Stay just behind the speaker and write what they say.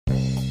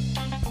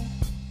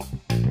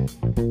Hey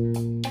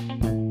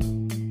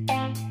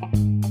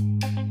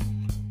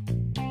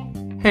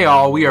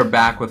all, we are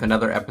back with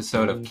another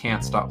episode of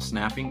Can't Stop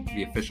Snapping,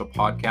 the official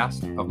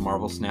podcast of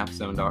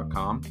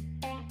MarvelSnapZone.com.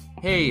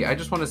 Hey, I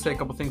just want to say a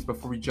couple things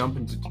before we jump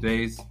into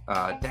today's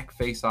deck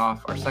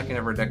face-off, our second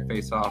ever deck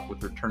face-off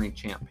with returning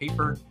champ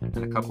Paper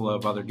and a couple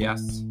of other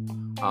guests.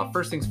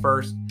 First things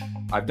first,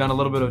 I've done a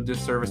little bit of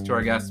disservice to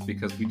our guests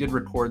because we did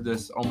record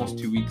this almost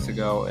 2 weeks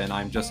ago and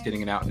I'm just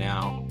getting it out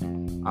now.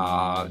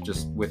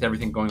 Just with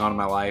everything going on in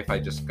my life, I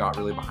just got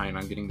really behind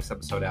on getting this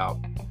episode out.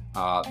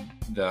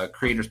 The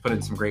creators put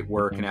in some great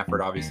work and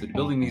effort, obviously, to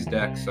building these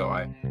decks, so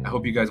I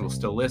hope you guys will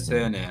still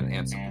listen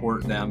and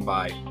support them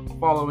by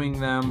following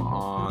them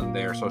on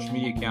their social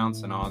media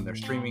accounts and on their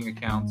streaming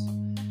accounts,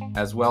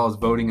 as well as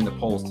voting in the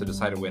polls to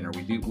decide a winner.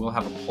 We'll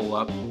have a poll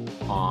up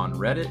on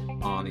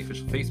Reddit, on the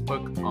official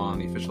Facebook, on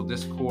the official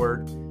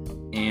Discord,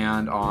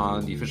 and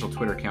on the official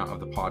Twitter account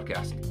of the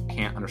podcast,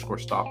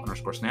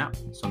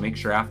 can't_stop_snap. So make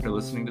sure after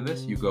listening to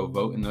this, you go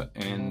vote in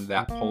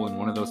that poll in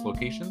one of those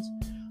locations.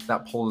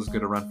 That poll is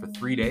going to run for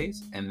 3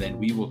 days, and then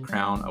we will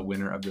crown a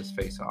winner of this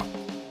face-off.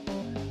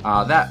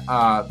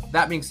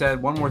 That being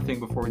said, one more thing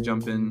before we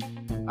jump in.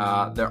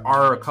 There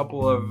are a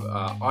couple of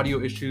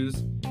audio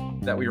issues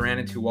that we ran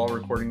into while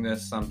recording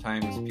this.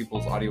 Sometimes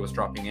people's audio was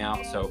dropping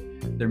out, so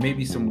there may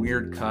be some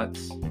weird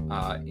cuts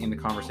in the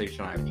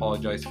conversation. I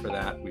apologize for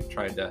that. We've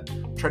tried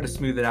to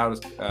smooth it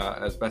out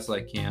as best as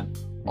I can.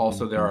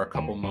 Also, there are a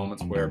couple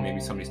moments where maybe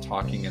somebody's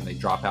talking and they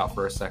drop out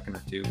for a second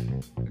or two.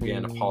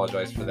 Again,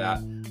 apologize for that.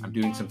 I'm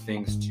doing some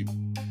things to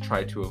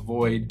try to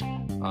avoid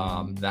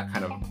that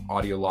kind of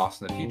audio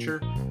loss in the future.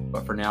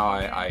 But for now,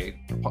 I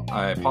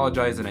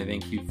apologize and I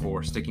thank you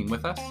for sticking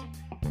with us.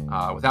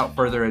 Without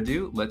further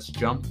ado, let's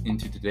jump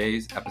into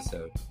today's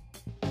episode.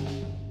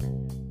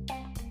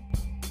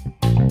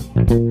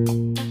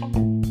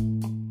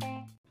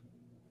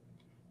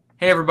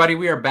 Hey everybody,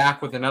 we are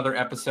back with another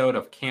episode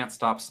of Can't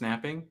Stop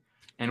Snapping.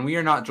 And we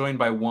are not joined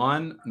by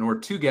one nor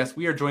two guests.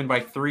 We are joined by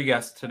three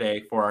guests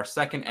today for our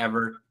second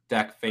ever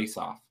deck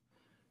face-off.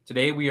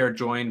 Today we are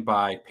joined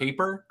by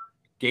Paper,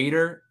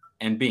 Gator,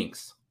 and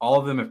Bynx. All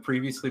of them have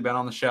previously been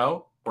on the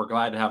show. We're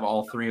glad to have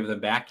all three of them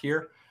back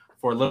here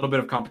for a little bit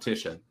of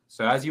competition.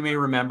 So as you may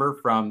remember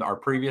from our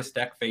previous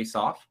deck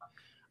face-off,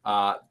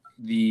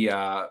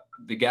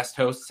 the guest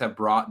hosts have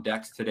brought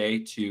decks today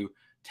to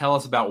tell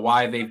us about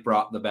why they've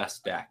brought the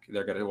best deck.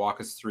 They're going to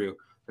walk us through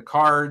the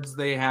cards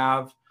they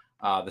have,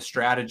 the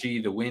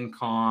strategy, the win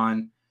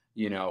con,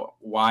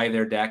 why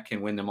their deck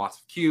can win them lots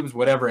of cubes,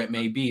 whatever it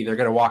may be. They're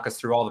going to walk us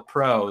through all the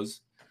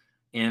pros.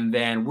 And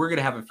then we're going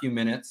to have a few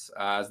minutes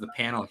as the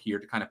panel here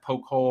to kind of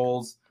poke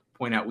holes,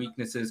 point out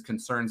weaknesses,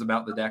 concerns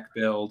about the deck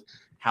build,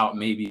 how it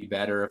may be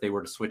better if they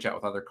were to switch out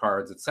with other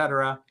cards,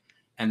 etc.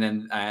 And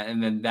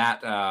then that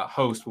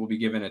host will be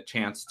given a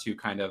chance to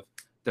kind of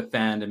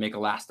defend and make a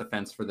last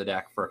defense for the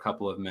deck for a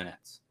couple of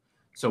minutes.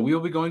 So we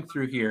will be going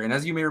through here. And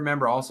as you may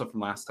remember also from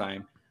last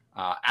time,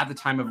 at the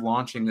time of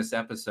launching this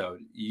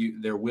episode,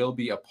 there will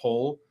be a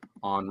poll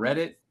on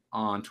Reddit,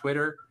 on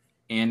Twitter,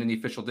 and in the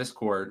official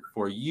Discord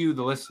for you,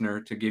 the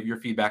listener, to give your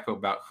feedback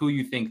about who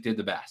you think did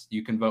the best.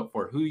 You can vote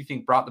for who you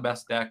think brought the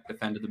best deck,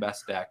 defended the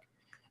best deck,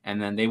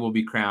 and then they will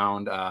be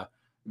crowned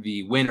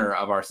the winner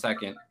of our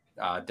second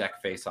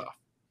deck face-off.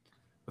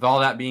 With all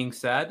that being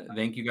said,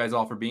 thank you guys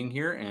all for being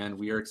here, and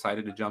we are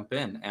excited to jump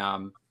in.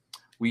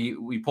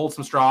 We pulled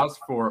some straws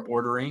for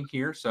ordering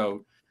here,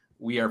 so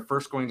we are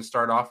first going to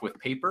start off with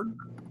Paper,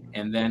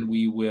 and then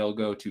we will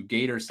go to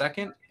Gator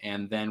second,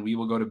 and then we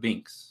will go to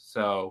Bynx.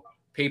 So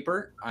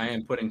Paper, I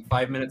am putting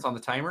 5 minutes on the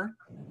timer.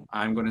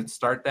 I'm going to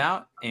start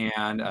that,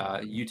 and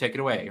you take it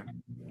away.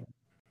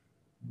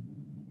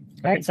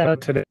 All right, so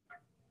today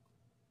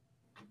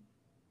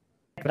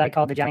that I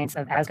call the Giants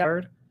of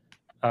Asgard.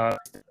 I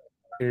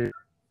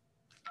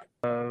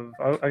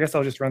guess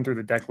I'll just run through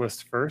the deck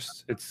list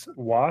first. It's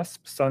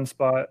Wasp,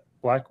 Sunspot,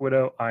 Black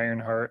Widow,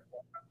 Ironheart,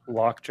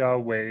 Lockjaw,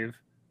 Wave,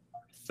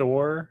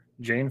 Thor,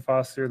 Jane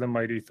Foster, the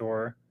Mighty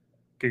Thor,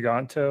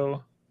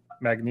 Giganto,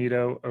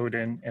 Magneto,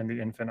 Odin, and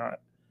the Infinite.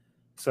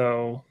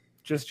 So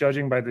just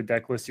judging by the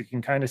deck list, you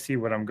can kind of see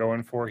what I'm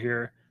going for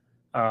here.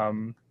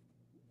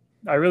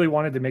 I really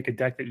wanted to make a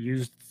deck that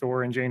used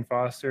Thor and Jane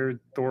Foster.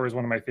 Thor is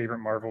one of my favorite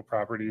Marvel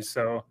properties,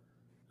 so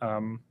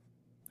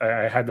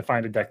I had to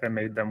find a deck that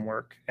made them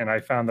work, and I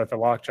found that the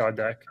Lockjaw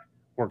deck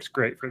works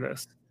great for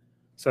this.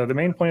 So the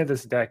main point of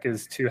this deck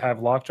is to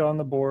have Lockjaw on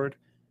the board,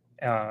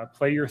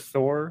 play your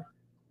Thor,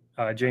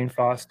 Jane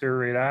Foster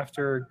right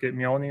after, get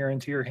Mjolnir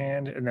into your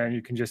hand, and then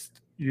you can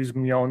just use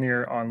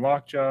Mjolnir on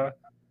Lockjaw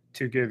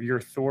to give your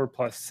Thor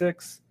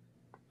 +6,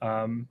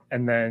 and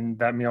then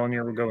that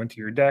Mjolnir will go into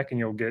your deck, and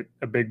you'll get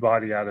a big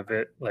body out of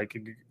it, like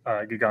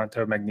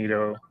Giganto,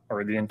 Magneto,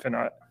 or the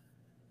Infinite.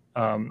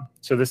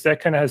 So this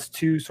deck kind of has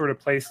two sort of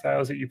play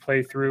styles that you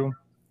play through.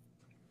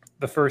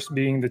 The first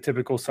being the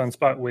typical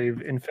Sunspot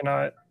Wave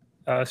Infinite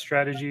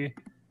strategy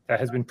that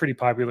has been pretty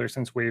popular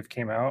since Wave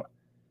came out,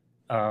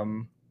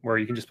 where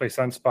you can just play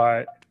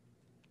Sunspot,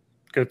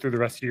 go through the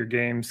rest of your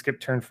game, skip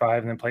turn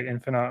 5, and then play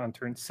Infinite on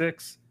turn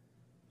 6.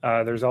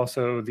 There's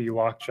also the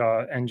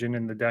Lockjaw engine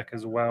in the deck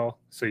as well.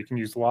 So you can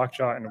use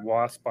Lockjaw and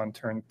Wasp on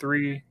turn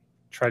 3,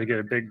 try to get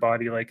a big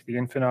body like the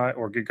Infinite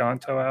or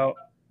Giganto out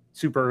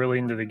super early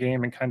into the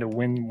game and kind of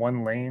win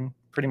one lane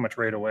pretty much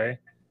right away,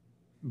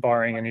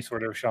 barring any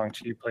sort of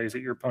Shang-Chi plays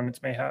that your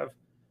opponents may have.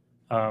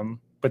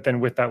 But then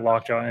with that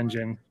Lockjaw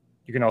engine,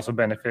 you can also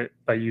benefit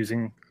by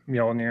using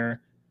Mjolnir,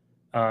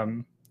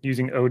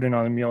 using Odin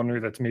on a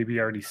Mjolnir that's maybe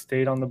already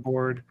stayed on the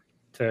board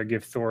to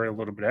give Thor a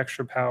little bit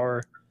extra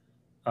power.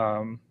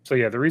 So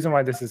yeah, the reason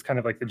why this is kind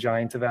of like the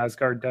Giants of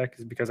Asgard deck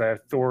is because I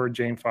have Thor,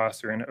 Jane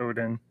Foster, and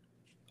Odin,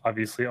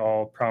 obviously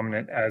all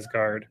prominent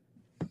Asgard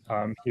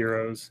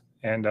heroes.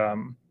 And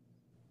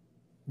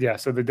yeah,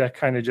 so the deck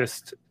kind of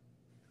just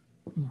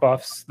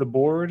buffs the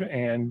board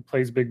and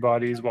plays big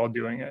bodies while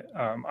doing it.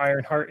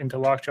 Ironheart into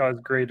Lockjaw is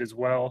great as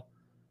well.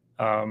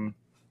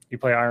 You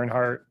play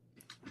Ironheart,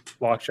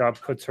 Lockjaw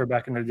puts her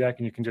back in the deck,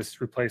 and you can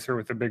just replace her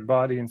with a big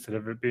body instead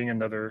of it being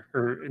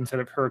instead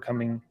of her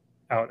coming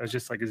out as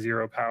just like a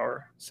 0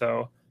 power.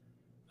 So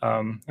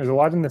there's a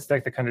lot in this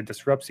deck that kind of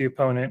disrupts the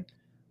opponent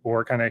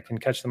or kind of can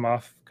catch them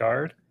off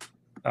guard.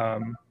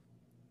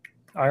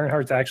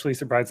 Ironheart's actually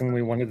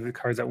surprisingly one of the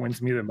cards that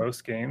wins me the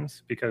most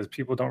games because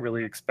people don't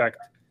really expect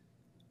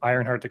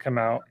Ironheart to come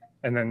out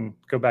and then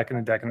go back in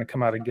the deck and then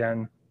come out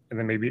again, and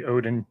then maybe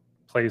Odin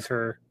plays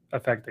her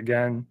effect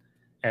again,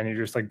 and you're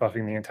just like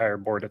buffing the entire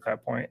board at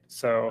that point.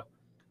 So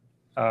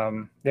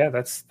yeah,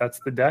 that's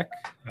the deck.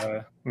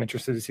 I'm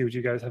interested to see what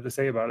you guys have to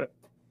say about it.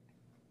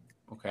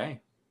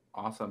 Okay,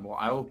 awesome. Well,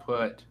 I will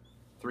put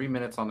 3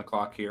 minutes on the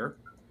clock here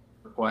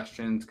for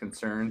questions,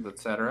 concerns,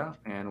 etc.,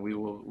 and we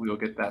will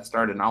get that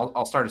started. And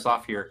I'll start us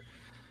off here.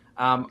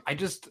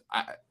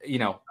 You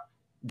know,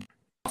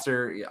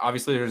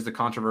 obviously there's the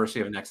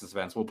controversy of Nexus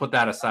events. We'll put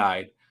that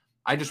aside.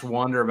 I just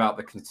wonder about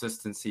the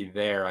consistency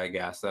there. I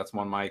guess that's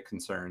one of my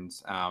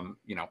concerns.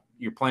 You know,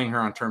 you're playing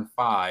her on turn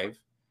 5,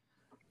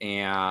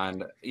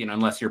 and you know,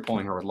 unless you're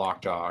pulling her with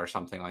Lockjaw or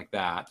something like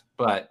that,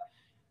 but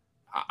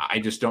I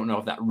just don't know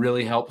if that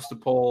really helps to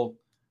pull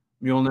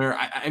Mjolnir.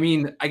 I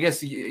mean, I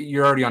guess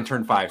you're already on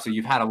turn 5, so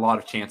you've had a lot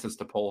of chances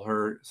to pull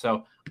her.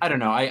 So I don't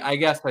know. I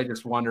guess I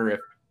just wonder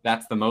if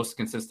that's the most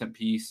consistent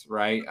piece,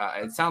 right?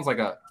 It sounds like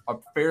a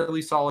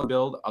fairly solid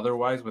build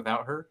otherwise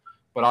without her,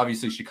 but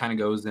obviously she kind of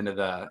goes into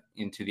the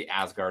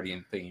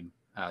Asgardian theme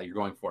you're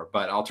going for.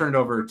 But I'll turn it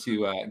over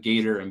to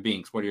Gator and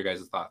Bynx. What are your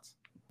guys' thoughts?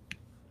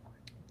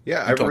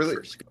 Yeah, I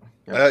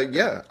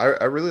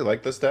really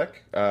like this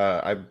deck.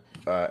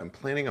 I'm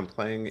planning on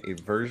playing a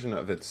version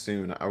of it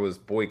soon. I was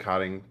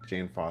boycotting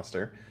Jane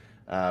Foster,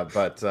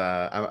 but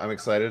I'm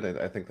excited.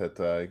 I think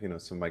that you know,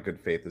 some of my good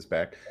faith is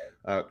back.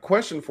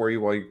 Question for you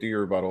while you do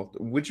your rebuttal: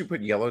 would you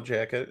put Yellow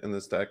Jacket in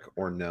this deck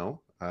or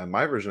no?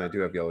 My version, I do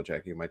have Yellow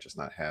Jacket. You might just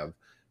not have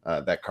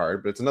that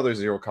card, but it's another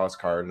 0 cost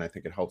card, and I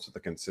think it helps with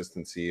the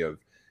consistency of,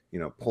 you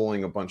know,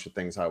 pulling a bunch of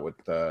things out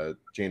with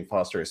Jane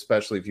Foster,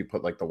 especially if you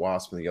put like the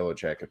Wasp and the Yellow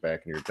Jacket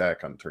back in your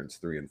deck on turns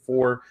 3 and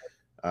 4.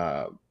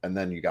 And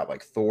then you got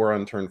like Thor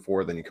on turn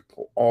 4, then you could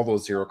pull all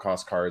those 0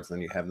 cost cards,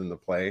 then you have them to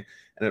play.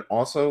 And it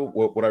also,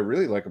 what I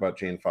really like about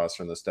Jane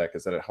Foster in this deck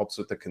is that it helps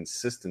with the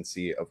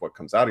consistency of what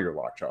comes out of your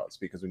Lockjaws,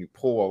 because when you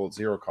pull all those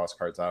 0 cost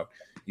cards out,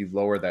 you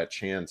lower that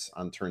chance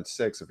on turn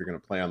 6, if you're going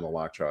to play on the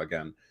Lockjaw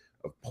again,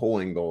 of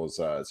pulling those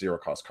 0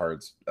 cost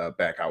cards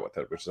back out with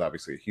it, which is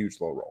obviously a huge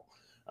low roll.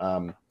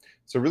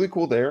 So really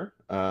cool there.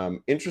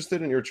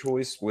 Interested in your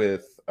choice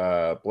with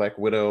Black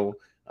Widow.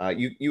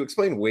 You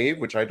explained Wave,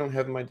 which I don't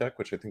have in my deck,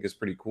 which I think is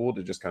pretty cool,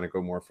 to just kind of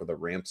go more for the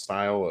ramp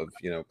style of,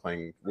 you know,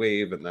 playing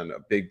Wave and then a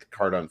big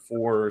card on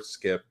 4,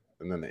 skip,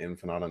 and then the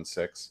Infinite on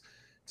 6.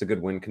 It's a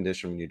good win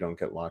condition when you don't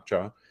get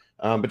Lockjaw.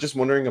 But just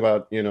wondering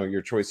about, you know,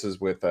 your choices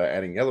with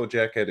adding Yellow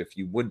Jacket, if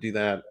you would do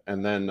that.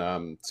 And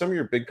then some of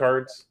your big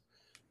cards.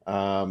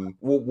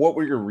 What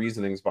were your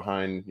reasonings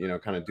behind, you know,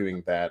 kind of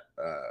doing that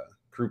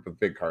group of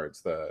big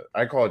cards?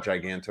 I call it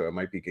Giganto. It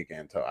might be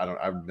Giganto.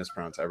 I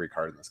mispronounce every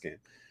card in this game.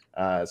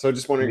 So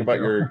just wondering about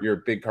your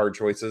big card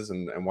choices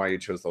and why you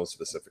chose those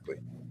specifically.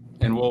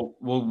 And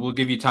we'll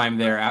give you time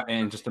there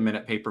in just a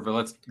minute, Paper. But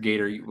let's,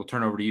 Gator, we'll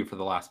turn over to you for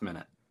the last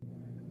minute.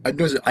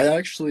 I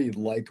actually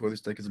liked where this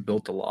deck is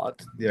built a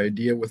lot. The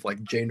idea with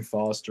like Jane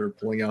Foster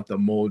pulling out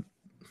the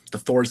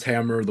Thor's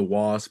Hammer, the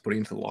Wasp, putting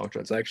into the Lockjaw.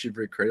 It's actually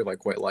very creative. I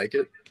quite like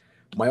it.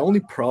 My only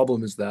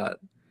problem is that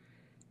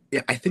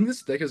I think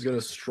this deck is going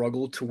to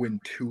struggle to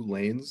win 2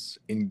 lanes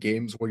in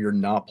games where you're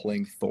not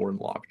playing Thor and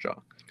Lockjaw.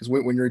 Because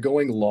when you're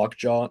going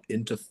Lockjaw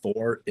into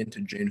Thor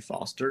into Jane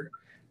Foster,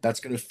 that's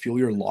going to fuel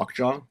your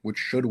Lockjaw, which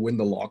should win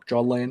the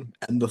Lockjaw lane,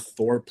 and the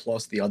Thor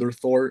plus the other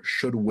Thor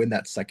should win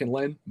that second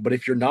lane. But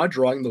if you're not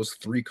drawing those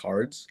 3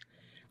 cards,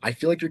 I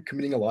feel like you're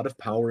committing a lot of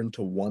power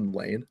into one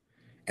lane,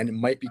 and it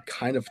might be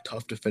kind of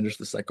tough to finish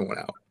the second one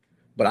out.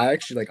 But I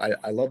actually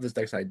I love this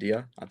deck's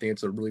idea. I think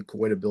it's a really cool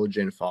way to build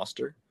Jane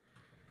Foster.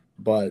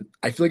 But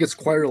I feel like it's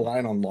quite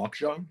reliant on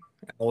Lockjaw.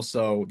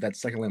 Also, that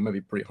second lane might be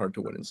pretty hard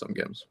to win in some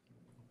games.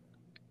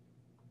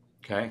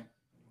 Okay,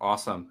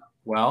 awesome.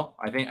 Well,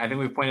 I think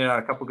we've pointed out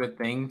a couple good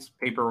things.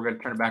 Paper, we're going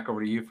to turn it back over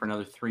to you for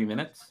another 3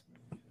 minutes.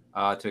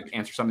 to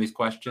answer some of these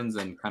questions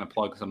and kind of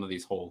plug some of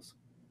these holes.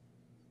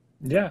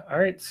 Yeah. All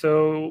right.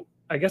 So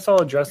I guess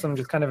I'll address them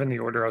just kind of in the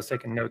order I was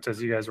taking notes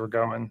as you guys were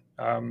going.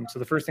 So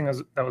the first thing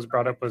that was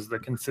brought up was the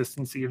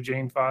consistency of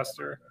Jane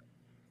Foster,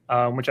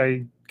 which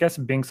I guess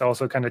Bynx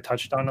also kind of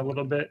touched on a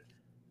little bit.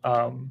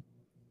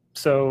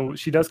 So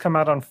she does come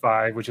out on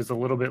 5, which is a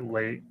little bit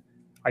late.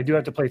 I do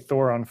have to play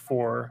Thor on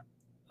 4.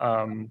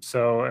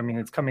 So, I mean,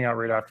 it's coming out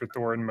right after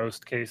Thor in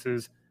most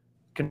cases.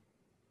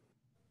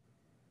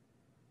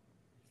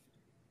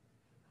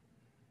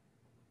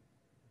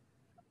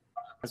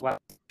 As well,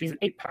 she's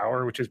 8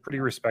 power, which is pretty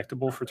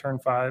respectable for turn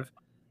 5.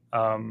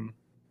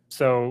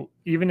 So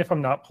even if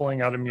I'm not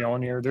pulling out a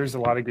Mjolnir, there's a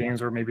lot of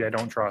games where maybe I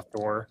don't draw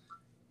Thor.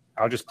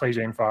 I'll just play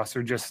Jane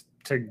Foster just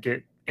to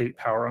get 8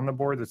 power on the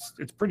board.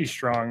 It's pretty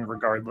strong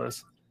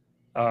regardless.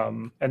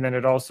 And then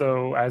it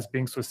also, as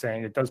Bynx was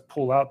saying, it does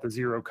pull out the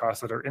 0 costs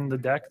that are in the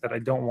deck that I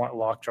don't want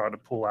Lockjaw to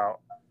pull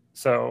out.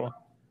 So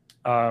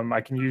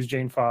I can use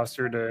Jane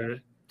Foster to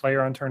play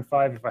her on turn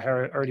 5 if I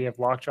already have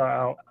Lockjaw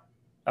out.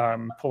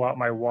 Pull out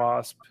my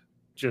Wasp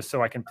just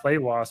so I can play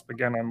Wasp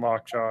again on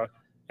Lockjaw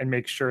and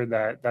make sure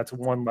that that's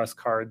one less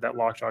card that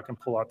Lockjaw can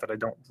pull out that I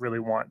don't really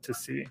want to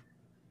see.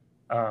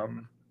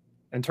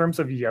 In terms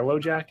of Yellow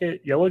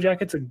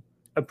Jacket's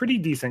a pretty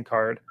decent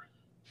card.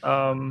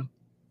 I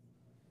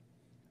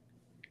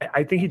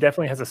think he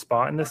definitely has a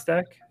spot in this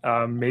deck,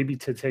 maybe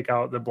to take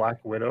out the Black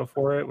Widow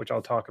for it, which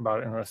I'll talk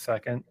about in a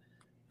second.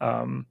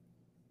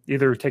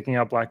 Either taking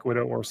out Black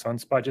Widow or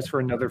Sunspot just for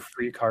another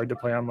free card to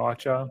play on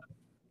Lockjaw.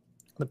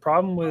 The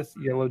problem with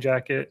Yellow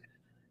Jacket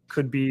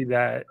could be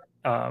that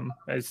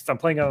as I'm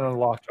playing on the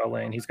Lockjaw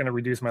lane, he's going to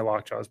reduce my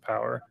Lockjaw's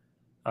power.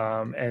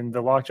 And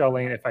the Lockjaw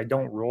lane, if I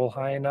don't roll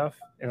high enough,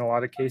 in a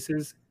lot of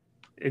cases,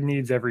 it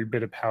needs every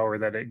bit of power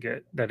that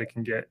it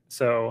can get.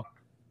 So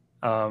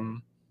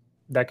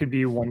that could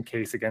be one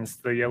case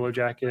against the Yellow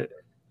Jacket.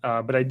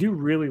 But I do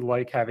really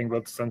like having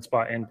both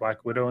Sunspot and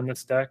Black Widow in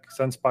this deck.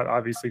 Sunspot,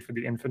 obviously, for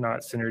the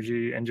Infinite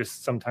synergy, and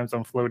just sometimes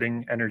I'm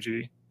floating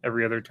energy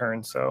every other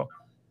turn. So,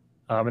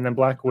 and then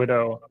Black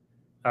Widow,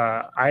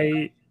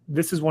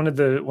 this is one of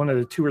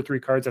the 2 or 3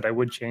 cards that I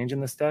would change in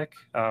this deck,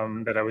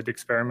 that I would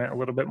experiment a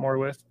little bit more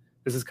with.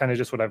 This is kind of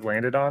just what I've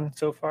landed on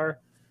so far.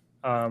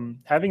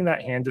 Having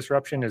that hand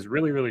disruption is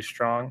really, really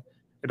strong.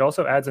 It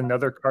also adds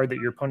another card that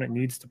your opponent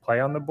needs to play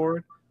on the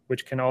board,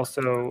 which can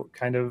also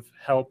kind of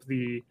help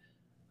the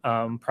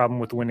problem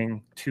with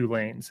winning 2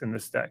 lanes in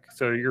this deck.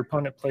 So your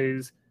opponent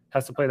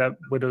has to play that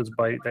Widow's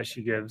Bite that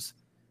she gives.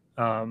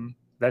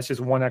 That's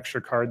just one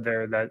extra card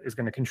there that is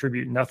going to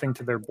contribute nothing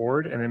to their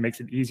board, and it makes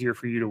it easier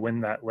for you to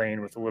win that lane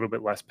with a little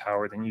bit less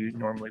power than you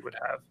normally would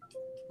have.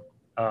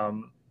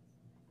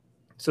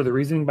 So the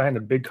reasoning behind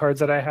the big cards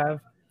that I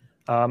have,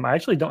 I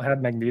actually don't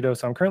have Magneto,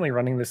 so I'm currently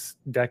running this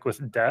deck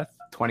with Death.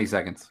 20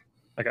 seconds.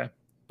 Okay.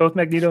 Both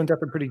Magneto and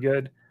Death are pretty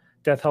good.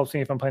 Death helps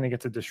me if I'm playing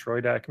against a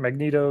Destroy deck.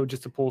 Magneto,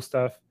 just to pull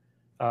stuff.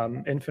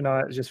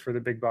 Infinite is just for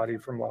the big body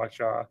from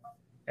Lockjaw.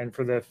 And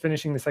for the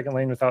finishing the second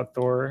lane without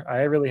Thor,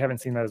 I really haven't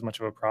seen that as much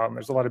of a problem.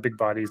 There's a lot of big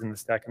bodies in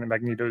this deck, and the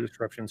Magneto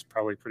disruption is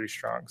probably pretty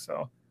strong.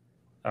 So,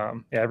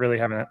 yeah, I really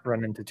haven't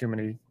run into too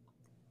many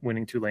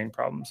winning 2-lane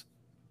problems.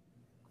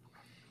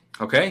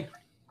 Okay.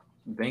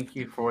 Thank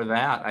you for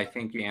that. I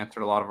think you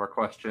answered a lot of our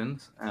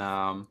questions.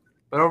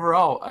 But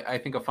overall, I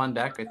think a fun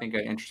deck. I think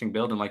an interesting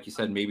build. And like you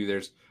said, maybe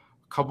there's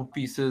a couple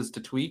pieces to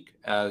tweak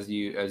as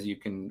you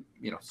can,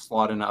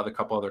 slot in a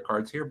couple other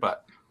cards here.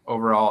 But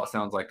overall, it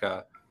sounds like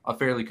a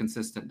fairly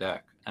consistent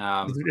deck.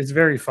 It's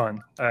very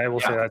fun. I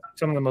will say that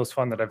some of the most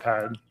fun that I've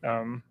had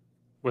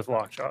with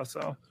Lockjaw.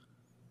 So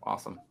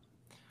awesome.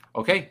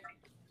 Okay,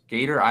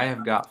 Gator, I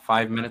have got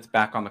 5 minutes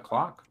back on the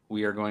clock.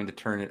 We are going to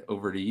turn it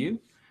over to you,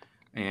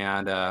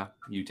 and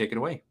you take it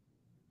away.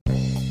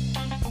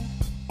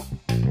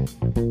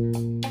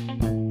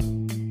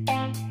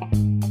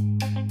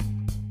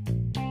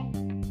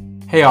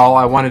 Hey all,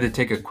 I wanted to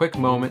take a quick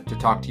moment to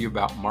talk to you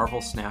about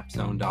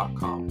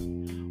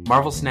MarvelSnapZone.com.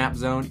 Marvel Snap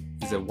Zone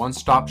is a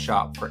one-stop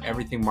shop for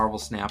everything Marvel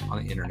Snap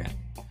on the internet.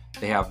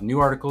 They have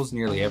new articles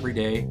nearly every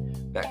day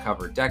that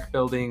cover deck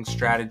building,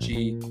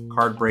 strategy,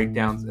 card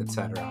breakdowns,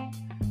 etc.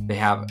 They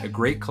have a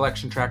great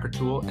collection tracker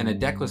tool and a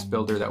deck list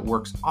builder that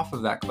works off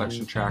of that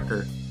collection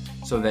tracker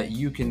so that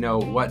you can know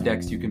what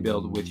decks you can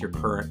build with your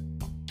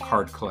current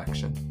card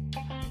collection.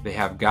 They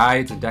have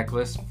guides and deck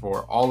lists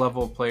for all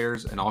level of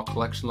players and all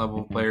collection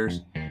level of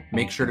players.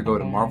 Make sure to go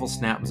to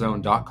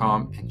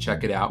MarvelSnapZone.com and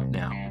check it out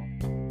now.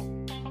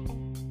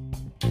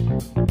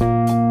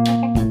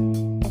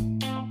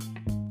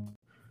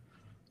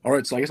 All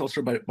right, so I guess I'll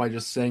start by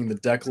just saying the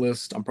deck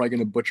list. I'm probably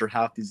going to butcher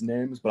half these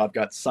names, but I've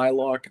got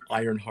Psylocke,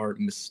 Ironheart,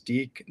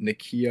 Mystique,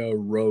 Nakia,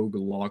 Rogue,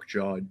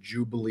 Lockjaw,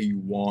 Jubilee,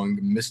 Wong,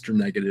 Mr.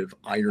 Negative,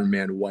 Iron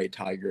Man, White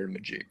Tiger, and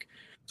Majik.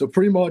 So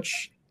pretty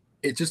much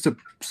it's just a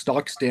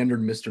stock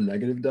standard Mr.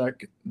 Negative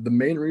deck. The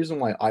main reason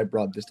why I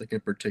brought this deck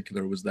in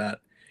particular was that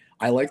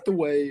I like the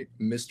way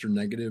Mr.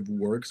 Negative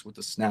works with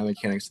the snap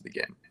mechanics of the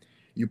game.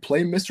 You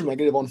play Mr.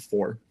 Negative on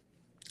 4,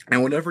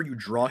 and whenever you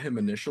draw him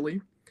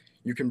initially,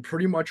 you can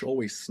pretty much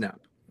always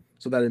snap.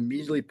 So that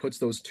immediately puts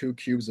those 2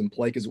 cubes in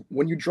play, because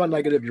when you draw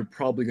negative, you're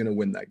probably going to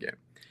win that game.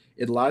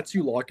 It lets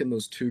you lock in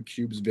those 2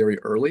 cubes very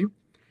early.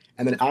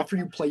 And then after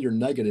you play your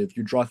negative,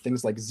 you draw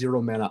things like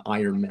 0 mana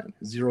Iron Man,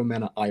 0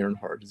 mana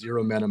Ironheart,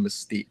 0 mana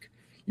Mystique.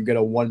 You get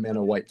a 1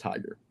 mana White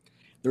Tiger.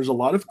 There's a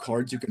lot of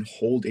cards you can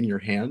hold in your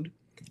hand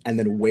and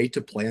then wait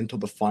to play until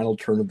the final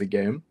turn of the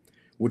game,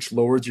 which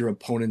lowers your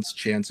opponent's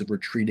chance of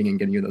retreating and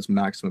getting you those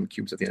maximum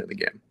cubes at the end of the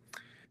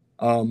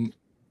game.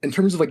 In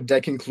terms of like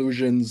deck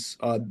inclusions,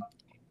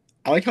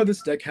 I like how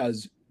this deck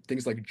has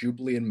things like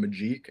Jubilee and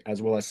Magique,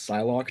 as well as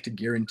Psylocke to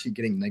guarantee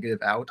getting negative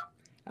out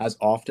as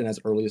often as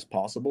early as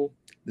possible.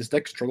 This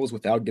deck struggles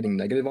without getting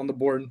negative on the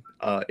board.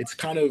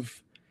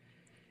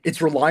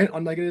 It's reliant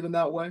on negative in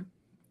that way.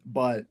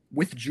 But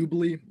with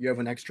Jubilee, you have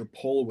an extra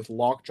pull. With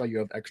Lockjaw, you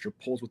have extra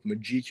pulls. With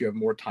Magique, you have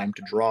more time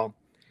to draw.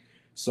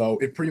 So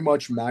it pretty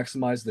much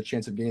maximizes the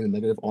chance of getting the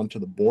negative onto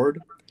the board.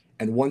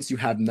 And once you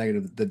have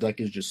negative, the deck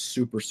is just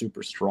super,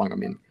 super strong. I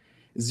mean,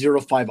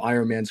 0-5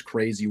 Iron Man's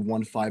crazy,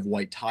 1-5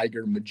 White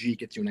Tiger, Magique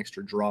gets you an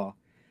extra draw.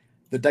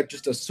 The deck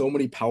just does so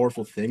many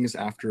powerful things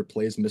after it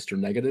plays Mr.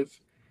 Negative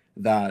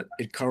that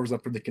it covers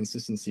up for the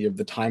consistency of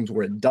the times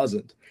where it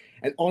doesn't.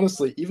 And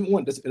honestly, even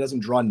when it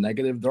doesn't draw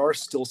negative, there are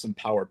still some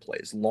power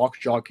plays.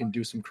 Lockjaw can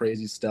do some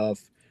crazy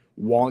stuff.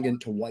 Wong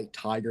into White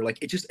Tiger. Like,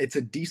 it's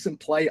a decent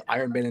play.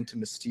 Iron Man into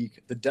Mystique.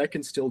 The deck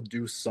can still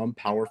do some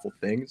powerful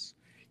things,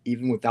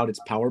 even without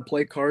its power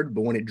play card.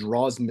 But when it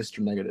draws Mr.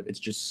 Negative, it's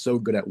just so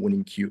good at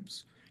winning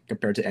cubes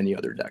compared to any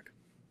other deck.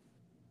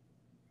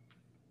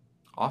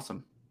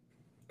 Awesome.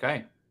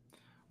 Okay.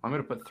 I'm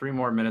going to put 3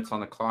 more minutes on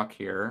the clock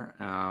here.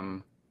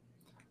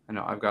 I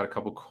know I've got a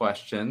couple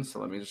questions, so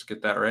let me just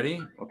get that ready.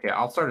 Okay,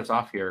 I'll start us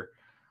off here.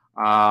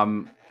 I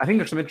think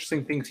there's some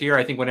interesting things here.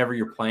 I think whenever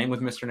you're playing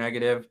with Mr.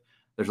 Negative,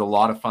 there's a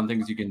lot of fun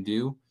things you can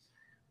do.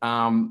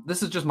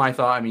 This is just my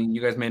thought. I mean,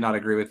 you guys may not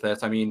agree with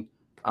this. I mean,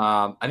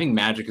 I think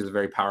Magic is a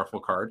very powerful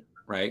card,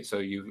 right? So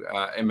you,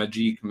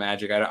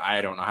 Magic,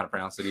 I don't know how to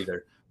pronounce it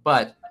either.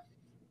 But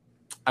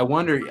I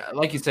wonder,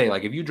 like you say,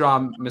 like if you draw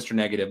Mr.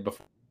 Negative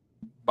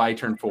by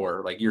turn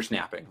 4, like you're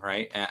snapping,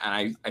 right?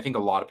 And I think a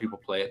lot of people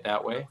play it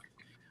that way.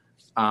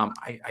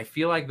 I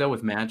feel like though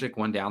with Magic,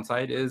 one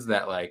downside is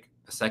that like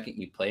the second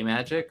you play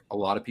Magic, a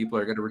lot of people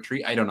are going to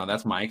retreat. I don't know.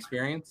 That's my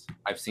experience.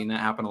 I've seen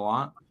that happen a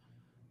lot.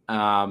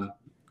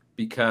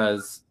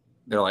 Because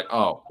they're like,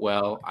 oh,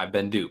 well, I've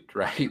been duped,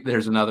 right?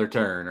 There's another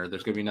turn, or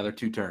there's going to be another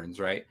 2 turns,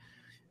 right?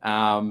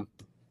 And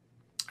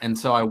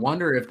so I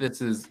wonder if this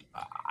is,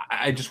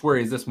 I just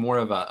worry, is this more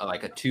of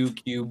a 2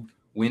 cube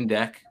win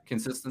deck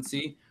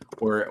consistency,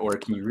 or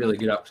can you really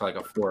get up to like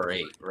a 4 or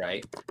 8,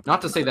 right?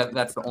 Not to say that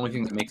that's the only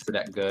thing that makes the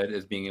deck good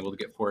is being able to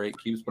get 4 or 8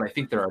 cubes, but I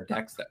think there are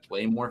decks that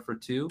play more for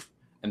 2,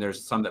 and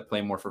there's some that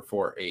play more for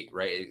 4 or 8,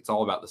 right? It's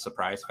all about the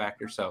surprise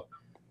factor. So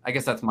I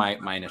guess that's my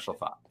initial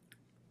thought.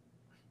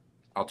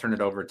 I'll turn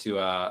it over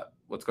to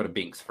let's go to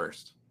Bynx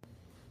first.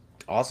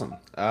 Awesome.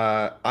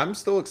 I'm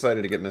still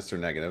excited to get Mr.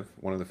 Negative,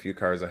 one of the few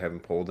cards I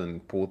haven't pulled in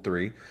pool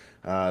 3.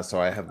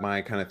 So I have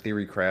my kind of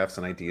theory crafts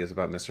and ideas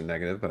about Mr.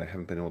 Negative, but I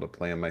haven't been able to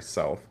play him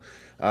myself.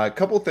 A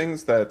couple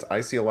things that I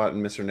see a lot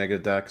in Mr.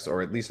 Negative decks,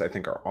 or at least I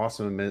think are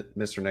awesome in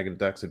Mr. Negative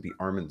decks, would be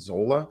Armin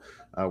Zola,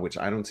 which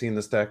I don't see in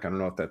this deck. I don't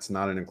know if that's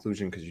not an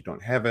inclusion because you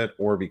don't have it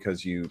or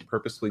because you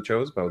purposely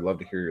chose, but I would love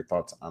to hear your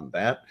thoughts on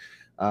that.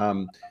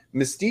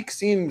 Mystique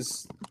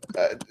seems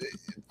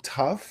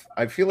tough.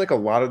 I feel like a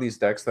lot of these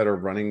decks that are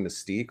running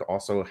Mystique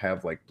also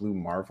have like Blue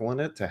Marvel in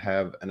it to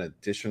have an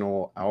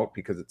additional out,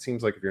 because it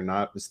seems like if you're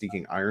not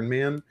Mystiquing Iron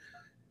Man,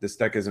 this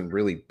deck isn't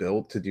really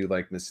built to do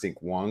like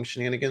Mystique Wong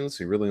shenanigans.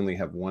 So you really only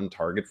have one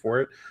target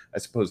for it. I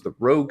suppose the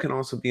Rogue can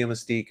also be a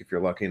Mystique if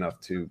you're lucky enough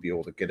to be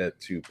able to get it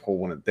to pull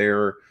one of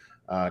their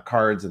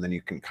cards, and then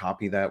you can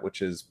copy that,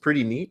 which is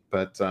pretty neat.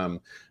 But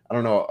I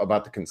don't know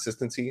about the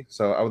consistency.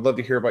 So I would love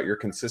to hear about your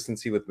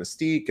consistency with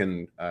Mystique,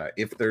 and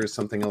if there's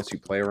something else you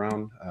play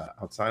around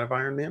outside of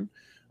Iron Man.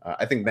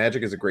 I think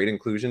Magic is a great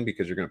inclusion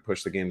because you're going to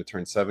push the game to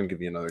turn 7,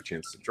 give you another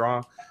chance to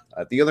draw.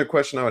 The other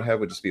question I would have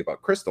would just be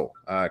about Crystal.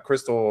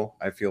 Crystal,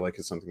 I feel like,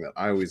 is something that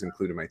I always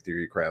include in my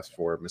theory crafts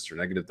for Mr.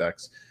 Negative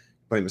decks.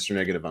 Play Mr.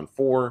 Negative on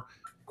 4,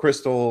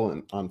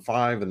 Crystal on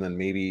 5, and then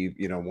maybe,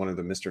 you know, one of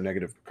the Mr.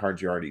 Negative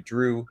cards you already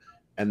drew.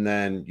 And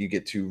then you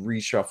get to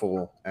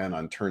reshuffle, and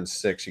on turn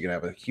 6, you can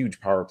have a huge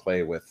power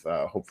play with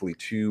hopefully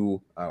 2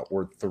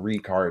 or 3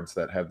 cards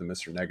that have the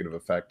Mr. Negative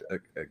effect,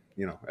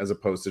 you know, as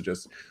opposed to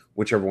just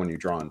whichever one you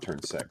draw on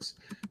turn 6.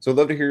 So I'd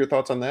love to hear your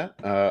thoughts on that.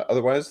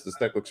 Otherwise, this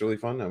deck looks really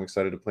fun. I'm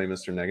excited to play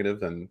Mr.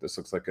 Negative, and this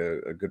looks like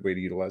a good way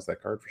to utilize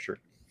that card for sure.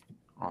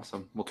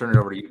 Awesome. We'll turn it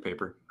over to you,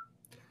 Paper.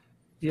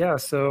 Yeah,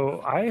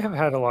 so I have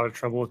had a lot of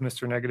trouble with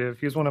Mr. Negative.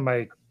 He was one of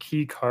my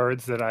key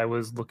cards that I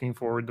was looking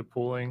forward to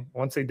pulling.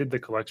 Once they did the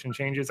collection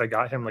changes, I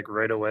got him like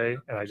right away,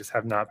 and I just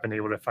have not been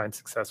able to find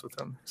success with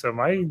him. So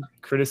my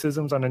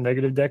criticisms on a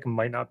negative deck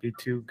might not be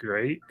too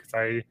great because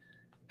I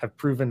have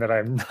proven that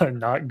I'm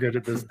not good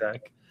at this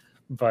deck.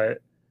 But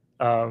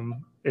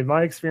in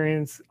my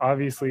experience,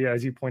 obviously,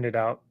 as you pointed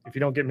out, if you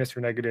don't get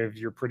Mr. Negative,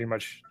 you're pretty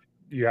much,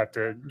 you have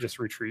to just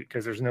retreat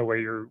because there's no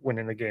way you're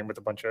winning the game with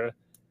a bunch of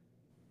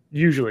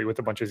usually with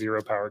a bunch of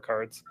 0 power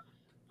cards.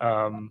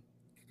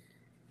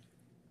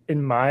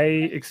 In my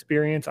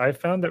experience, I've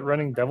found that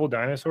running Devil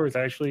Dinosaurs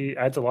actually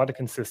adds a lot of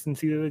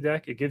consistency to the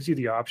deck. It gives you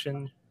the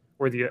option,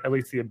 or at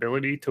least the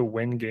ability, to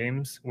win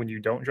games when you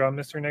don't draw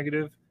Mr.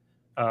 Negative,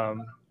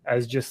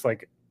 as just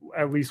like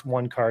at least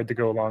one card to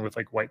go along with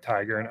like White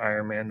Tiger and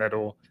Iron Man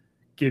that'll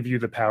give you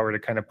the power to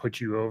kind of put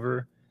you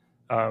over.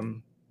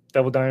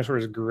 Devil Dinosaur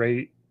is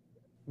great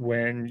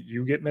when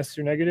you get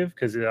Mr. Negative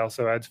because it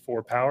also adds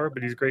 4 power,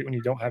 but he's great when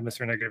you don't have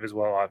Mr. Negative as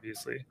well,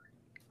 obviously.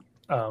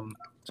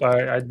 So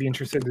I'd be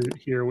interested to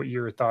hear what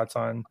your thoughts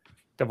on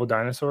Devil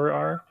Dinosaur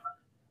are.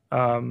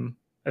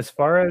 As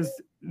far as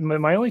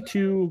my only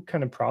 2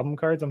 kind of problem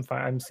cards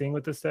I'm seeing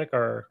with this deck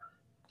are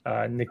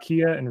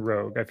Nakia and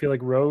Rogue. I feel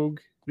like Rogue,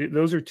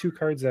 those are 2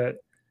 cards that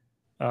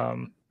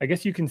I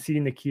guess you can see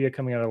Nakia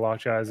coming out of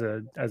Lockjaw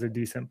as a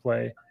decent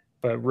play,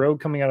 but Rogue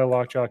coming out of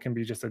Lockjaw can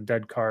be just a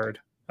dead card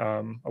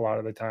a lot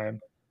of the time.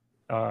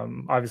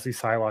 Obviously,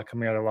 Psylocke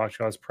coming out of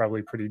Lockjaw is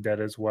probably pretty dead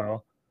as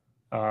well.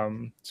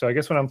 So I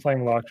guess when I'm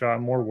playing Lockjaw,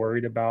 I'm more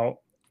worried about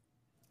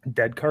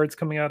dead cards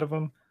coming out of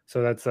them.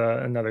 So that's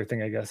another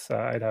thing I guess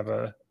I'd have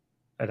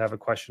a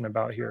question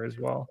about here as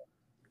well.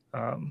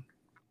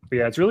 But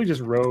yeah, it's really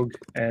just Rogue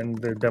and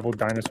the Devil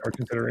Dinosaur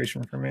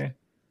consideration for me.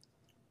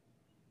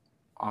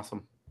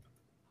 Awesome.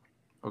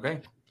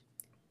 Okay.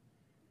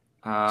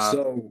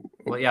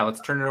 Well, yeah,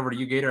 let's turn it over to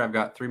you, Gator. I've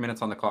got 3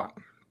 minutes on the clock.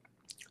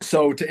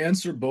 So to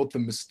answer both the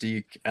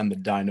Mystique and the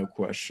Dino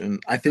question,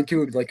 I think it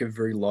would be like a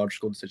very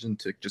logical decision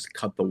to just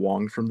cut the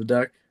Wong from the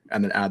deck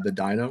and then add the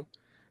Dino.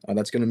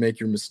 That's going to make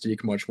your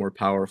Mystique much more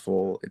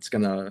powerful.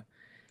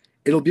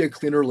 It'll be a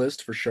cleaner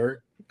list for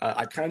sure.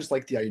 I kind of just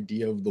like the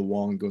idea of the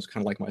Wong goes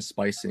kind of like my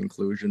spicy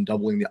inclusion.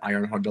 Doubling the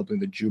Ironheart,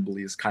 doubling the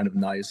Jubilee is kind of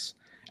nice,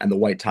 and the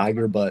White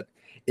Tiger. But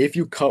if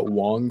you cut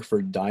Wong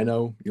for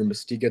Dino, your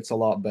Mystique gets a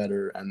lot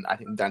better, and I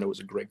think Dino is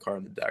a great card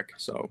in the deck.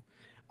 So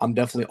I'm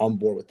definitely on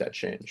board with that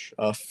change.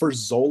 For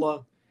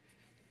Zola,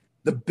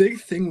 the big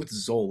thing with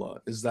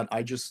Zola is that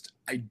I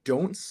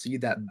don't see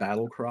that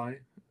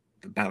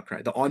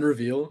the on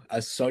reveal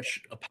as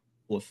such a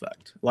powerful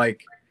effect.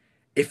 Like,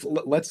 if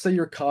let's say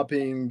you're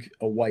copying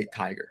a White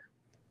Tiger,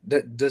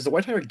 does the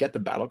White Tiger get the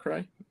battle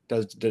cry?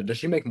 Does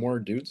she make more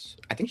dudes?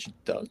 I think she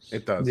does.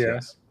 It does. Yeah.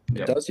 Yes.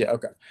 It does. Yeah.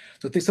 Okay.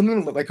 So if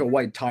something like a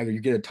White Tiger, you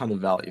get a ton of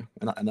value,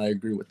 and I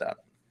agree with that.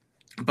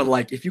 But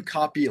like if you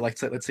copy, like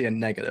let's say a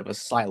Negative, a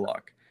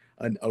Psylocke,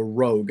 a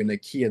Rogue, and a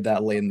Nakia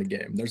that late in the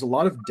game, there's a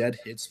lot of dead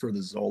hits for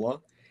the Zola.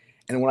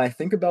 And when I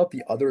think about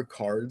the other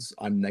cards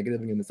I'm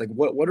negativing, and it's like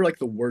what are like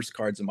the worst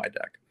cards in my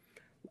deck?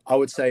 I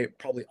would say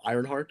probably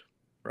Ironheart,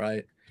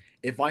 right?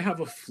 If I have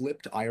a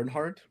flipped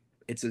Ironheart,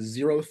 it's a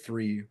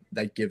 0/3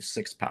 that gives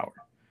 6 power,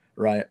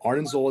 right?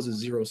 Arden Zola is a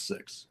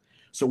 0/6.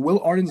 So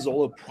will Arden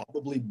Zola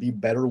probably be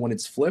better when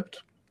it's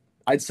flipped?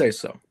 I'd say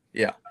so,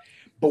 yeah.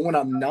 But when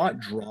I'm not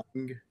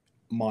drawing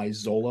my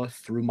Zola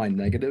through my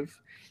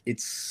negative,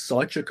 it's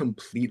such a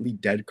completely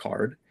dead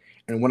card.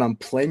 And when I'm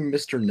playing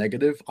Mr.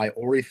 Negative, I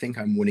already think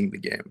I'm winning the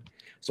game.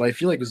 So I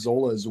feel like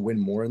Zola is win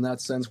more in that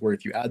sense, where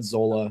if you add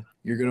Zola,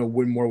 you're going to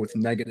win more with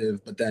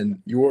negative, but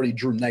then you already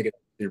drew negative.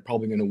 You're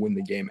probably going to win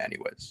the game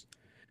anyways.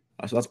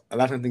 So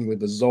that's the thing with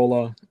the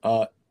Zola.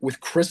 With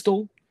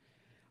Crystal,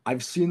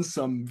 I've seen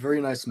some very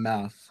nice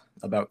math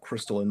about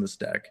Crystal in this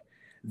deck.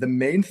 The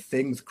main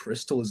thing with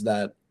Crystal is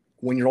that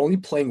when you're only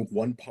playing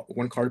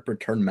one card per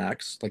turn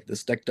max, like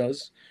this deck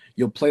does,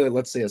 you'll play, like,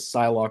 let's say, a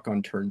Psylocke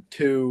on turn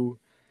 2,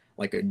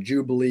 like a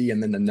Jubilee,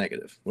 and then a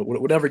negative,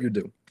 whatever you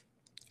do.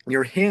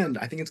 Your hand,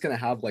 I think it's going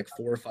to have like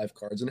 4 or 5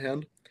 cards in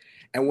hand.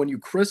 And when you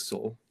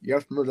Crystal, you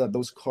have to remember that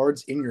those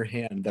cards in your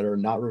hand that are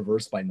not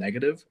reversed by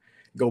negative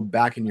go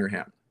back in your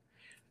hand.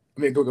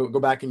 I mean, go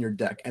back in your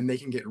deck, and they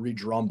can get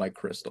redrawn by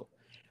Crystal.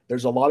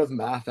 There's a lot of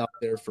math out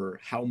there for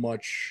how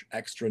much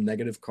extra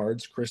negative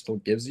cards Crystal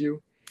gives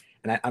you.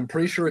 And I'm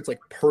pretty sure it's like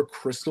per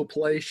Crystal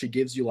play, she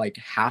gives you like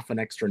half an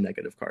extra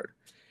negative card.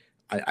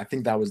 I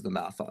think that was the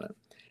math on it.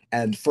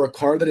 And for a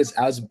card that is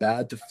as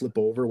bad to flip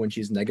over when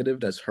she's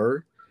negative as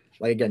her,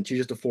 like again, she's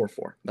just a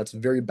 4/4. That's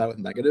very bad with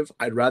negative.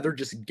 I'd rather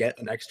just get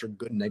an extra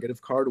good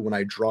negative card when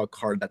I draw a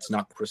card that's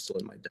not Crystal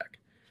in my deck.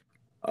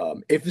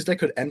 If this deck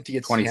could empty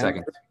its 20 hand,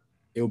 seconds.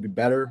 it would be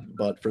better.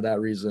 But for that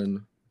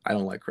reason, I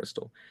don't like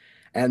Crystal.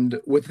 And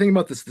with the thing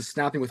about this, the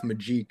snapping with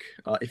Majik,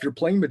 if you're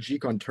playing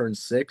Majik on turn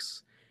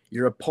 6,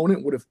 your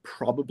opponent would have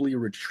probably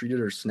retreated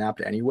or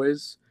snapped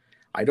anyways.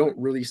 I don't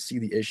really see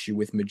the issue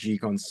with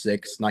Majik on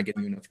 6 not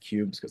getting enough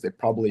cubes because they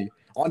probably,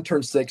 on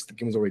turn 6, the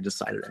game was already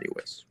decided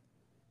anyways.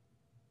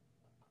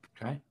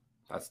 Okay,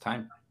 that's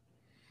time.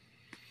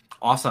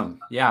 Awesome.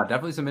 Yeah,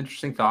 definitely some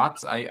interesting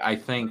thoughts. I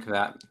think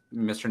that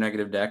Mr.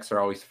 Negative decks are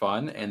always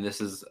fun, and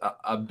this is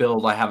a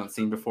build I haven't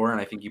seen before, and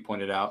I think you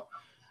pointed out,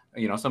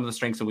 some of the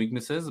strengths and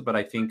weaknesses, but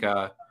I think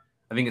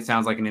it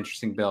sounds like an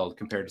interesting build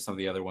compared to some of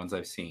the other ones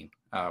I've seen,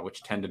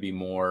 which tend to be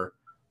more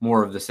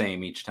of the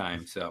same each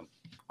time. So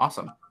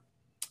awesome.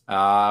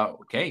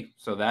 Okay,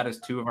 so that is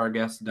 2 of our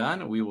guests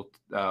done. We will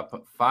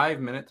put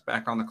 5 minutes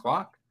back on the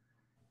clock,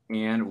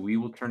 and we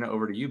will turn it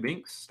over to you,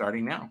 Bynx,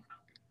 starting now.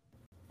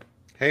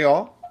 Hey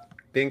all,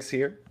 Bynx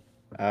here.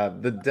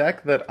 The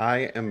deck that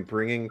I am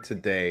bringing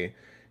today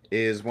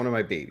is one of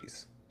my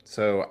babies.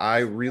 So I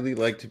really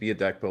like to be a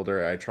deck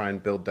builder. I try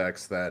and build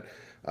decks that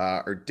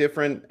are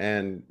different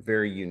and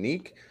very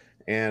unique.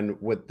 And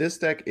what this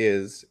deck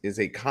is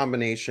a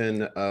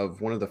combination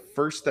of one of the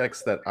first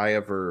decks that I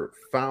ever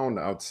found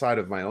outside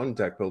of my own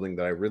deck building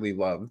that I really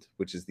loved,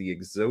 which is the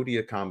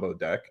Exodia combo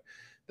deck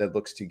that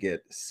looks to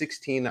get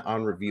 16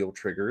 on reveal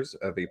triggers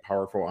of a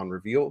powerful on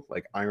reveal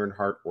like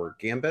Ironheart or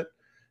Gambit.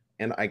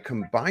 And I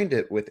combined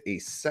it with a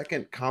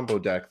second combo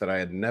deck that I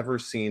had never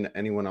seen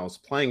anyone else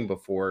playing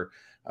before,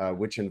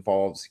 which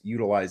involves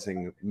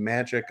utilizing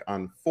Magic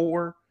on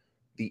 4,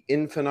 the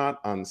Infinite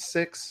on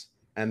 6,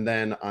 and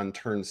then on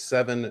turn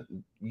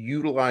 7,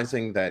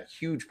 utilizing that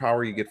huge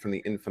power you get from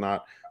the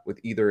Infinite with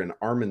either an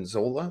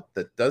Armanzola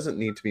that doesn't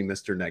need to be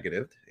Mr.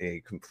 Negative, a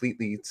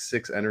completely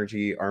 6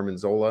 energy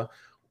Armanzola,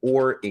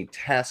 or a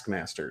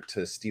Taskmaster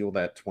to steal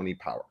that 20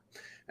 power.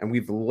 And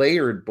we've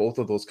layered both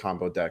of those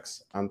combo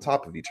decks on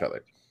top of each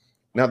other.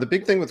 Now, the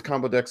big thing with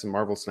combo decks in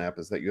Marvel Snap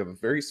is that you have a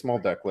very small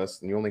deck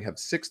list, and you only have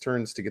 6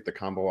 turns to get the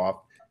combo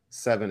off,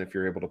 7 if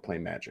you're able to play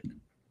Magic.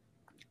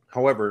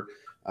 However,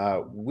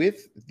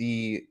 with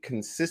the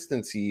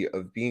consistency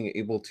of being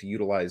able to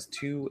utilize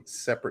 2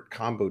 separate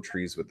combo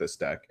trees with this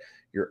deck,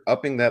 you're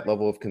upping that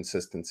level of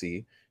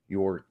consistency.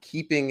 You're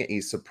keeping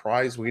a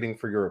surprise waiting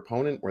for your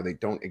opponent where they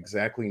don't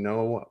exactly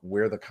know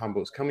where the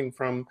combo is coming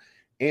from.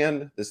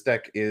 And this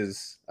deck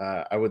is,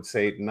 I would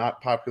say,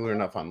 not popular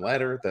enough on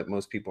ladder that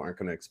most people aren't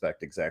going to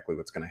expect exactly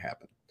what's going to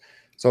happen.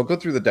 So I'll go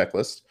through the deck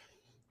list.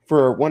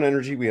 For 1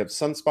 energy, we have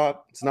Sunspot.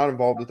 It's not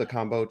involved with the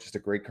combo, just a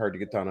great card to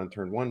get down on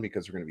turn 1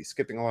 because we're going to be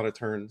skipping a lot of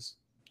turns.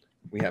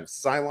 We have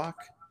Psylocke,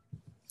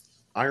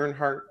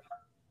 Ironheart,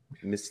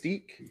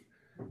 Mystique,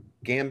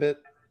 Gambit,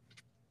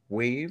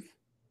 Wave,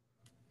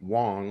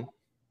 Wong,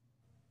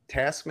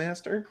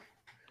 Taskmaster,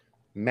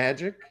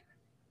 Magic,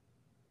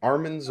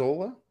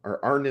 Armanzola or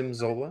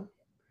Arnimzola,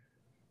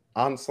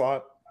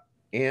 Onslaught,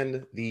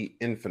 and the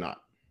Infinite.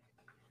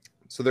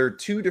 So there are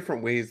 2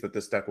 different ways that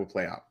this deck will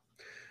play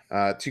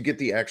out to get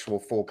the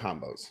actual full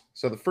combos.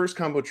 So the first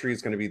combo tree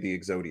is going to be the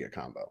Exodia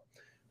combo.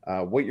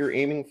 What you're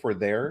aiming for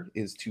there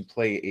is to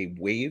play a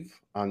Wave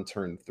on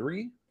turn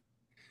 3,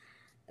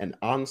 an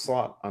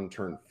Onslaught on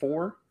turn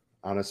 4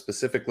 on a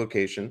specific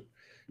location.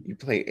 You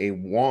play a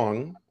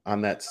Wong on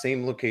that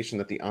same location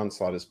that the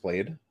Onslaught is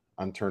played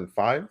on turn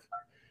 5.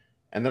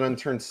 And then on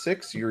turn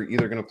 6, you're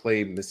either going to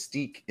play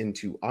Mystique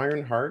into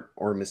Ironheart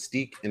or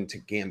Mystique into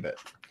Gambit.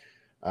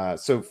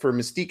 So for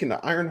Mystique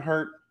into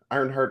Ironheart,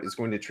 Ironheart is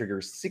going to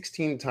trigger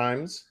 16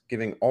 times,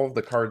 giving all of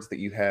the cards that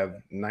you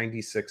have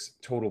 96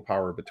 total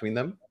power between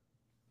them,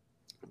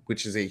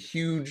 which is a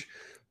huge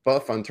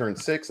buff on turn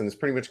 6, and it's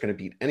pretty much going to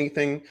beat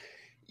anything,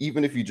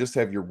 even if you just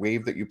have your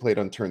Wave that you played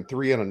on turn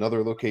 3 on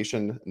another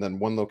location, and then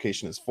 1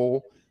 location is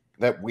full.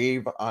 That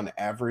Wave on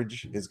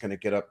average is going to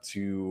get up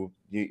to,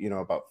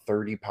 about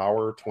 30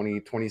 power,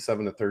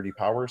 27 to 30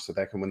 power. So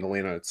that can win the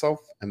lane on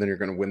itself. And then you're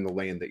going to win the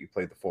lane that you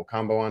played the full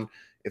combo on.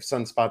 If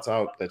Sunspot's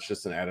out, that's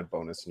just an added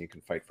bonus and you can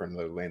fight for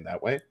another lane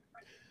that way.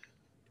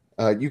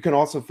 You can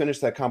also finish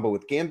that combo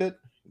with Gambit.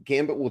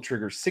 Gambit will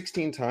trigger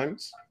 16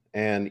 times.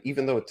 And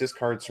even though it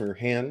discards from your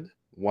hand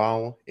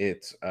while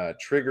it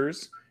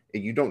triggers,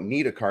 you don't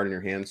need a card in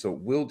your hand. So it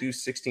will do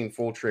 16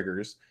 full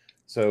triggers.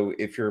 So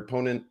if your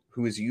opponent,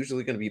 who is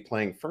usually going to be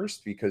playing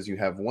first because you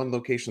have 1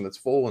 location that's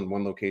full and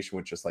 1 location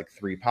with just like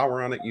 3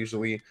 power on it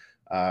usually,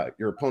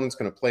 your opponent's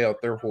going to play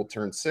out their whole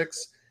turn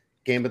 6,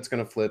 Gambit's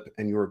going to flip,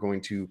 and you are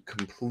going to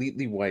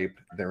completely wipe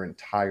their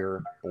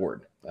entire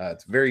board.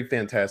 It's very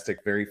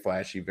fantastic, very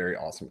flashy, very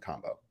awesome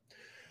combo.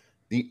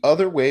 The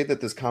other way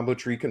that this combo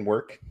tree can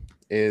work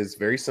is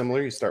very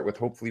similar. You start with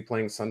hopefully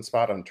playing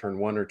Sunspot on turn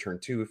 1 or turn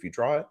 2 if you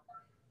draw it.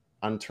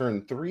 On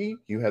turn 3,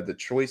 you have the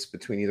choice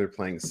between either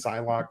playing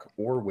Psylocke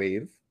or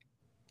Wave.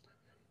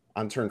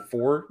 On turn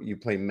 4, you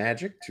play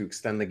Magic to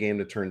extend the game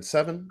to turn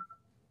 7.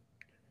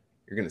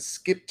 You're going to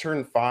skip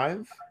turn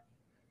 5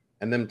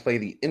 and then play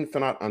the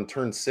Infinite on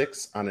turn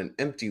 6 on an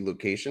empty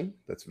location.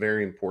 That's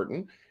very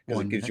important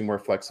because it gives you more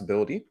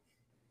flexibility.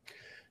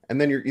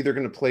 And then you're either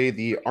going to play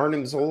the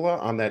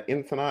Arnimzola on that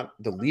Infinite,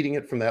 deleting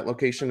it from that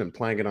location and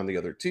playing it on the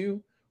other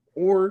 2.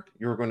 Or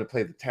you're going to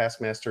play the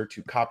Taskmaster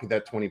to copy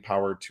that 20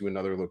 power to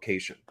another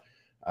location.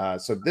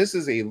 So this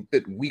is a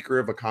bit weaker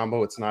of a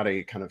combo. It's not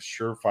a kind of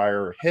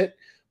surefire hit,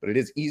 but it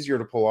is easier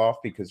to pull off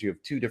because you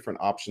have 2 different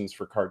options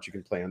for cards you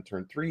can play on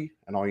turn 3,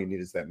 and all you need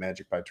is that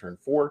Magic by turn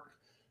 4.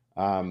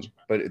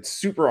 But it's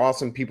super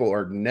awesome. People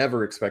are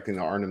never expecting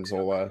the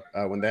Arnimzola.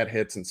 When that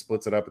hits and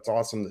splits it up, it's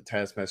awesome. The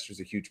Taskmaster is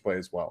a huge play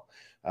as well.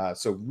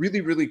 So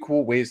really, really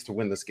cool ways to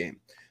win this game.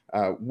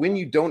 When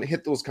you don't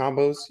hit those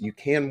combos, you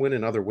can win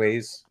in other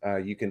ways.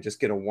 You can just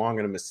get a Wong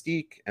and a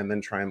Mystique and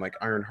then try and like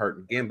Ironheart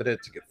and Gambit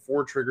it to get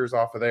 4 triggers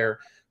off of there.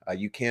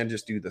 You can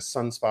just do the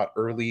Sunspot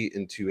early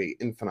into a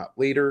Infinite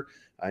later,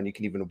 and you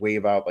can even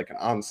wave out like an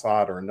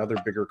Onslaught or another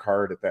bigger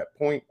card at that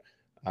point.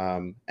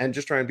 And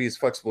just try and be as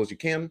flexible as you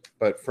can.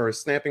 But for a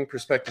snapping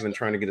perspective and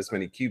trying to get as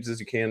many cubes as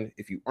you can,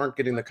 if you aren't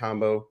getting the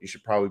combo, you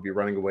should probably be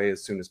running away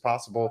as soon as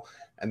possible.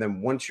 And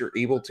then once you're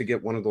able to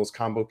get one of those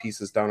combo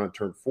pieces down on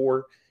turn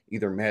 4,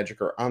 either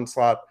Magic or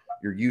Onslaught,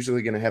 you're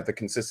usually going to have the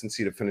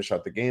consistency to finish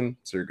out the game,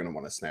 so you're going to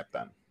want to snap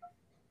then.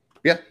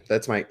 Yeah,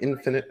 that's my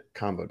infinite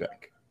combo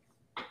deck.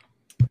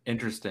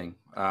 Interesting.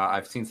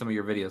 I've seen some of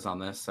your videos on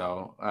this,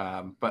 so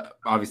but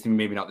obviously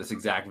maybe not this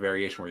exact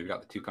variation where you've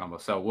got the 2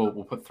 combos. So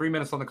we'll put 3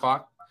 minutes on the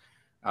clock.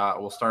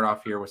 We'll start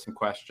off here with some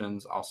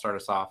questions. I'll start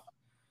us off.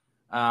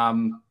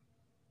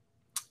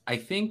 I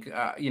think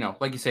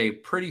like you say,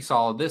 pretty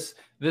solid. This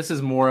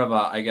is more of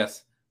a, I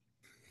guess,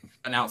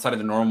 an outside of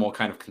the normal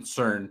kind of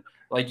concern.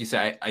 Like you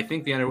say, I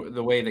think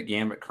the way that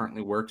Gambit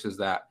currently works is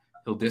that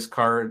he'll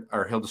discard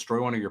or he'll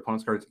destroy one of your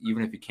opponent's cards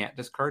even if you can't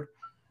discard.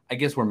 I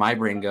guess where my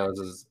brain goes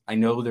is I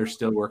know they're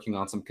still working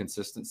on some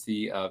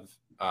consistency of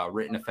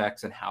written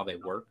effects and how they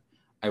work.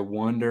 I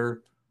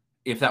wonder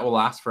if that will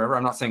last forever.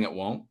 I'm not saying it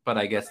won't, but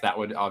I guess that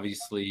would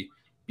obviously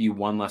be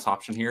one less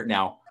option here.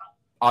 Now,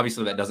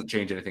 obviously that doesn't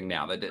change anything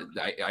now.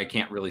 I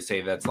can't really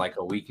say that's like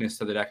a weakness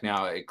to the deck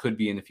now. It could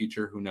be in the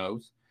future. Who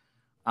knows?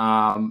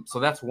 So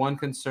that's one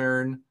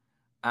concern.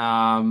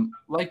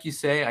 Like you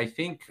say, I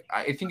think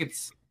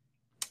it's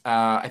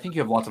I think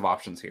you have lots of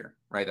options here,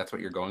 right? That's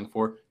what you're going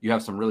for. You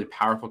have some really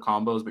powerful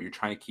combos, but you're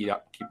trying to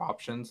keep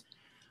options.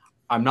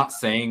 I'm not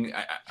saying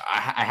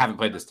I haven't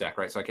played this deck,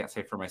 right? So I can't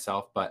say for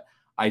myself, but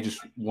I just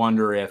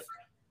wonder if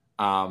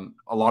a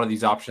lot of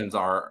these options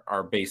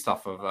are based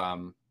off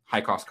of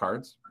high cost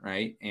cards,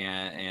 right?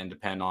 And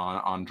depend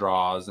on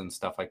draws and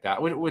stuff like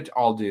that, which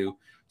I'll do.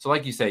 So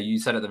like you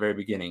said at the very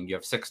beginning, you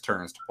have 6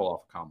 turns to pull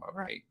off a combo,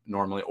 right?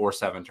 Normally, or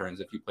 7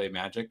 turns if you play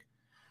Magic.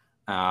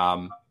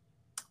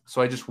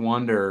 So I just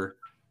wonder,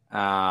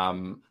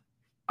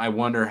 I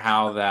wonder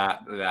how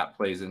that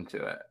plays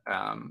into it.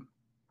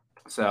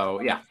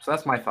 So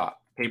that's my thought.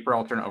 Paper,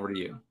 I'll turn it over to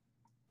you.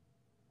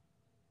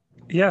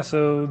 Yeah,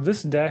 so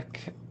this deck,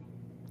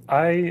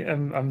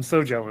 I'm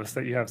so jealous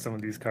that you have some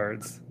of these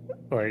cards.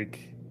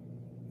 Like,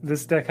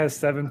 this deck has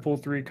 7 pull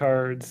 3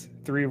 cards,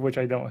 3 of which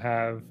I don't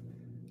have,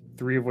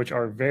 3 of which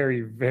are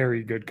very,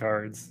 very good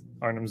cards.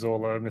 Arnim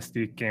Zola,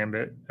 Mystique,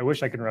 Gambit. I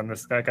wish I could run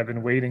this deck. I've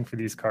been waiting for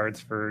these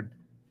cards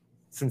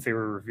since they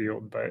were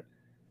revealed, but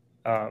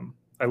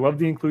I love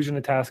the inclusion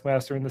of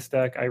Taskmaster in this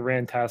deck. I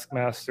ran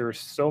Taskmaster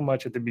so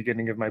much at the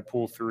beginning of my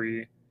pool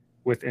 3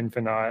 with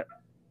Infinite.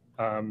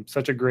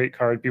 Such a great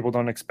card. People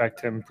don't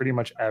expect him pretty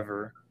much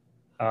ever.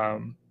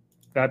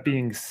 That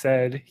being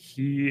said,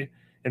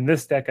 in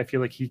this deck, I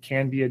feel like he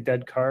can be a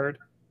dead card.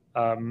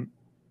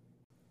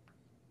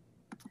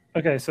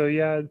 Okay, so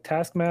yeah,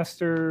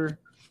 Taskmaster,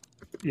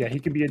 yeah, he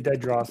can be a dead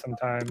draw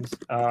sometimes.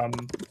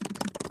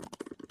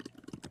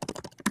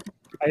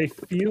 I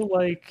feel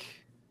like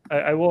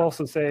I will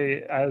also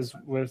say, as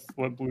with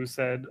what Blue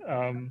said,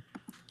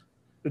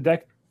 the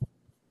deck,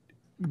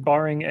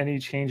 barring any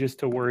changes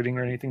to wording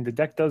or anything, the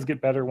deck does get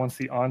better once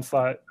the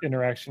Onslaught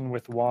interaction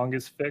with Wong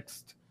is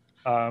fixed.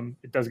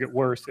 It does get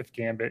worse if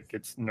Gambit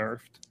gets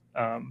nerfed.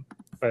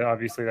 But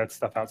obviously that's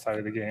stuff outside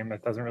of the game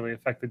that doesn't really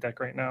affect the deck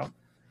right now.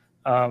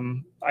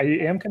 I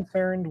am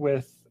concerned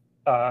with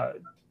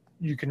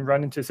you can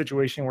run into a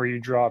situation where you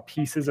draw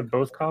pieces of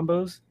both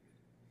combos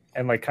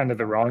and like kind of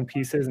the wrong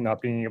pieces and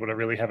not being able to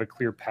really have a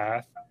clear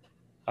path.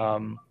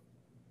 So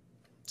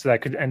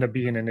that could end up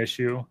being an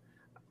issue.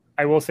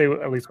 I will say,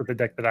 at least with the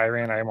deck that I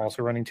ran, I am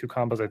also running 2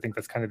 combos. I think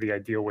that's kind of the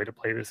ideal way to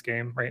play this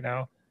game right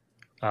now.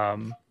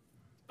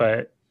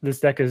 But this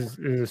deck is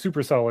a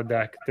super solid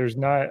deck. There's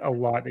not a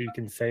lot that you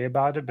can say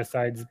about it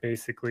besides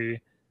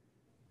basically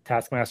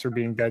Taskmaster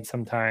being dead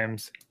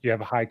sometimes. You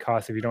have a high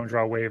cost. If you don't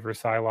draw Wave or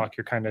Psylocke,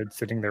 you're kind of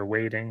sitting there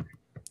waiting.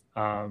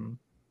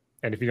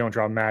 And if you don't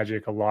draw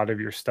Magic, a lot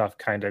of your stuff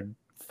kind of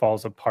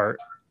falls apart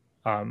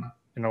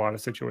in a lot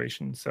of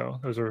situations. So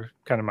those are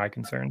kind of my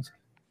concerns.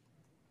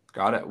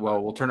 Got it.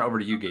 Well, we'll turn it over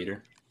to you,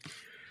 Gator.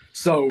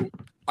 So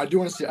I do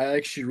want to say I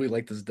actually really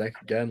like this deck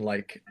again.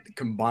 Like,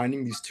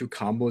 combining these 2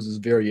 combos is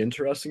very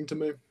interesting to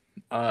me.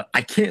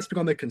 I can't speak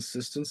on the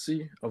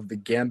consistency of the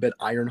Gambit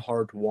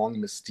Ironheart Wong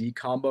Mystique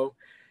combo.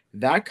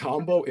 That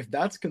combo, if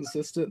that's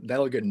consistent,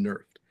 that'll get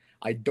nerfed.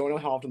 I don't know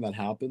how often that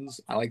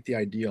happens. I like the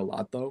idea a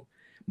lot though.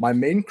 My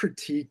main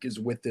critique is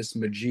with this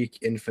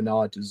Magic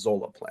Infinite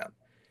Zola plan.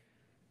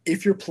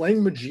 If you're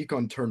playing Magic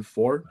on turn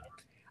 4,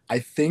 I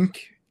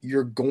think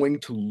you're going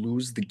to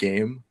lose the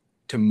game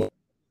to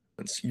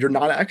moments. You're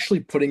not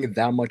actually putting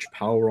that much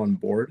power on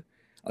board,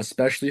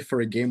 especially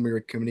for a game where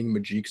you're committing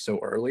Magic so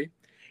early.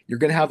 You're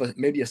going to have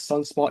maybe a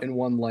Sunspot in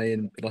one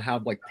lane. It'll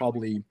have like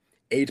probably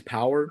 8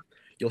 power.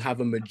 You'll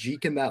have a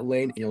Magic in that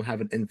lane, and you'll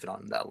have an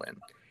Infinite in that lane.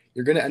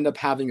 You're going to end up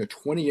having a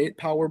 28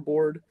 power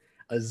board,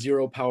 a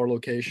 0 power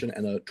location,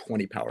 and a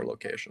 20 power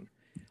location.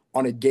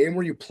 On a game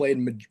where you played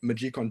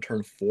Magic on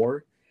turn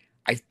 4,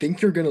 I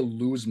think you're going to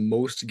lose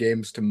most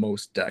games to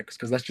most decks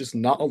because that's just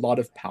not a lot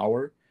of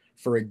power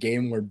for a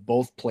game where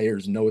both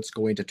players know it's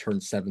going to turn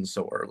 7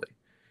 so early.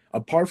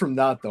 Apart from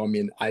that, though, I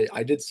mean,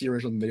 I did see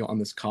original video on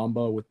this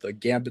combo with the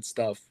Gambit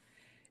stuff.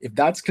 If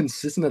that's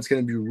consistent, that's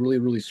going to be really,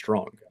 really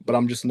strong. But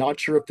I'm just not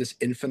sure if this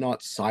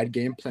Infinite side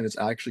game plan is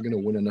actually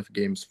going to win enough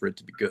games for it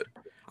to be good.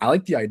 I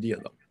like the idea,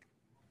 though.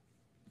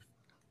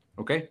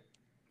 Okay,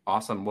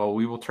 awesome. Well,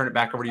 we will turn it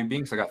back over to you,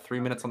 Bynx. I got 3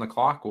 minutes on the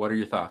clock. What are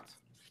your thoughts?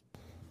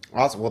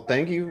 Awesome. Well,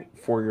 thank you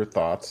for your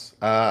thoughts.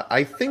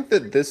 I think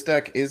that this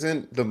deck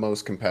isn't the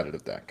most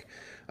competitive deck.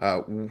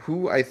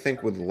 Who I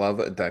think would love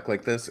a deck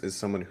like this is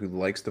someone who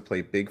likes to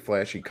play big,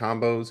 flashy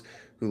combos,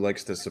 who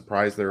likes to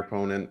surprise their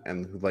opponent,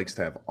 and who likes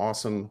to have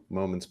awesome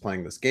moments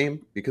playing this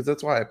game, because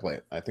that's why I play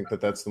it. I think that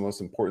that's the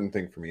most important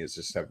thing for me, is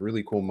just have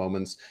really cool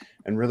moments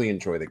and really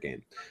enjoy the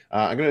game.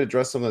 I'm going to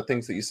address some of the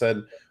things that you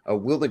said.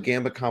 Will the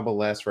Gambit combo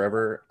last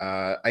forever?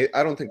 I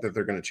don't think that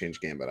they're going to change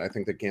Gambit. I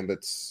think that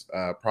Gambit's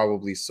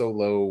probably so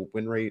low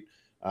win rate.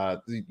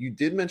 You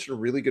did mention a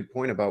really good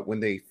point about when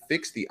they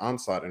fix the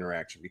Onslaught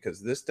interaction, because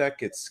this deck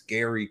gets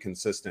scary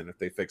consistent if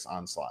they fix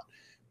Onslaught,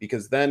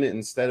 because then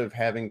instead of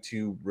having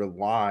to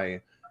rely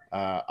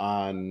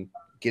on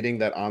getting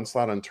that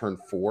Onslaught on turn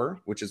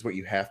 4, which is what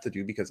you have to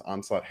do because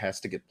Onslaught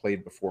has to get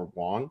played before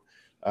Wong,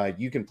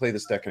 you can play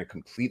this deck in a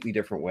completely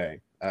different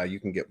way. You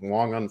can get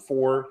Wong on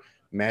 4,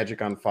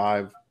 Magic on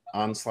 5,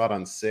 Onslaught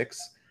on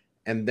 6,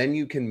 and then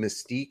you can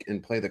Mystique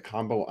and play the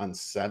combo on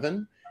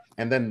 7.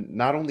 And then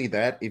not only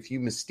that, if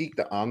you Mystique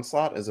the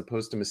Onslaught as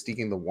opposed to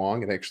Mystiquing the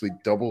Wong, it actually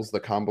doubles the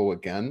combo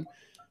again.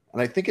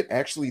 And I think it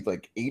actually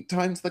like 8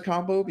 times the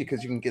combo,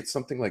 because you can get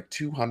something like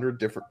 200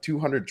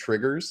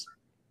 triggers.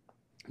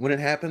 When it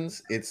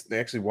happens, it's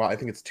actually, well, I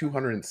think it's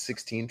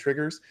 216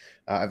 triggers.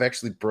 I've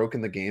actually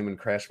broken the game and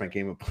crashed my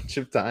game a bunch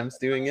of times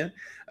doing it,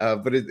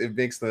 but it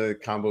makes the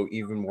combo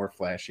even more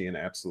flashy and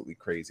absolutely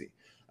crazy.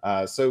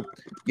 So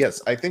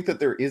yes, I think that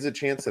there is a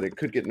chance that it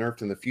could get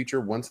nerfed in the future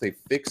once they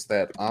fix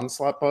that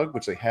Onslaught bug,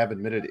 which they have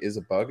admitted is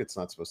a bug. It's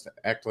not supposed to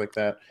act like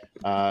that.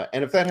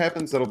 And if that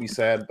happens, that'll be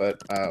sad.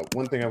 But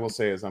one thing I will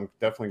say is I'm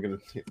definitely going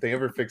to, if they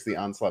ever fix the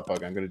Onslaught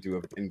bug, I'm going to do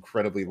an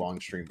incredibly long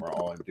stream where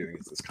all I'm doing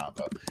is this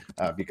combo,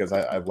 because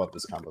I love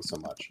this combo so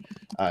much.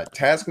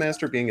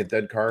 Taskmaster being a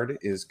dead card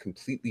is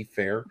completely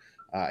fair.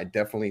 I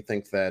definitely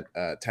think that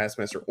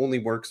Taskmaster only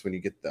works when you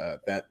get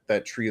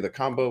that tree of the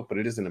combo, but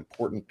it is an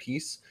important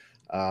piece.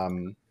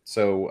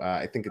 So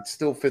I think it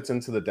still fits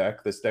into the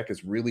deck. This deck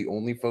is really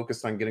only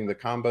focused on getting the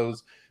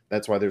combos.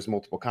 That's why there's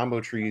multiple combo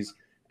trees.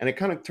 And it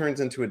kind of turns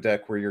into a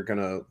deck where you're going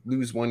to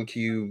lose 1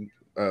 cube,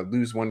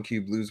 lose 1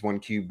 cube, lose 1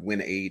 cube,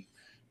 win 8,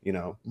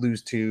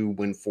 lose 2,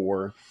 win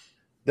 4.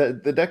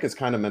 The deck is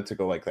kind of meant to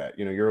go like that.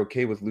 You're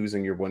okay with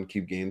losing your 1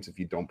 cube games if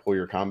you don't pull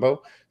your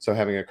combo. So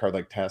having a card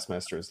like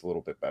Taskmaster is a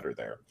little bit better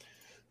there.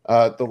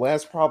 The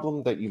last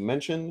problem that you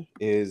mentioned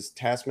is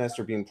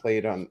Taskmaster being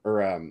played on,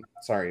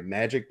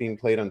 Magic being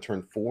played on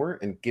turn 4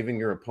 and giving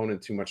your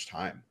opponent too much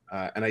time.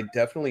 And I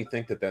definitely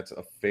think that that's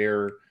a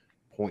fair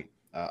point.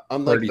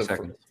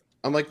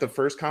 Unlike the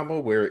first combo,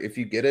 where if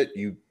you get it,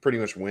 you pretty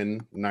much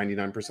win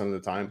 99% of the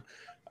time.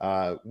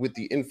 With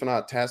the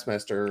Infinite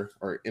Taskmaster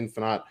or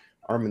Infinite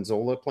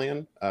Armanzola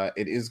plan,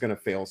 it is going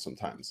to fail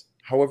sometimes.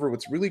 However,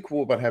 what's really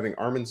cool about having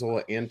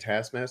Armanzola and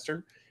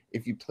Taskmaster,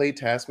 if you play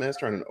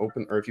Taskmaster on an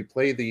open, or if you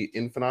play the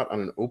Infinite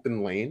on an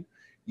open lane,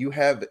 you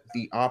have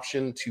the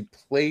option to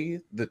play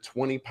the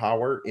 20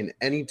 power in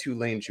any 2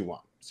 lanes you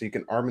want. So you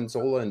can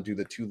Armanzola and do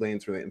the 2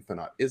 lanes where the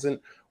Infinite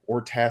isn't,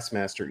 or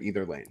Taskmaster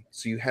either lane.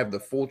 So you have the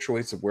full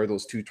choice of where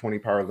those 2 20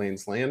 power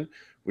lanes land,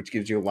 which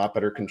gives you a lot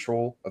better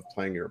control of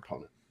playing your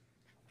opponent.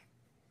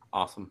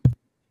 Awesome.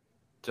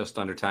 Just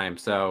under time.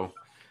 So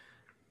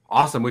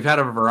awesome. We've had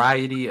a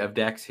variety of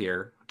decks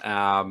here.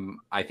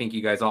 I think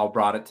you guys all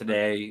brought it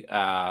today.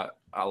 A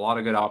lot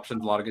of good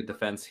options, a lot of good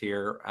defense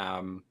here.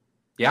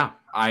 Yeah,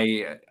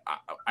 I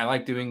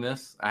like doing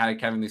this. I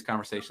like having these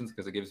conversations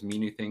because it gives me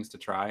new things to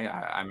try.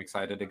 I'm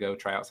excited to go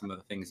try out some of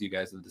the things you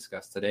guys have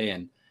discussed today,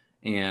 and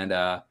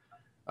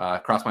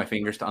cross my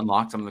fingers to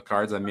unlock some of the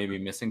cards I may be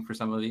missing for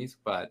some of these.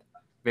 But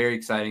very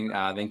exciting.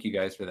 Thank you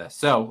guys for this.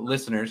 So,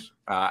 listeners,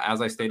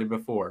 as I stated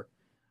before,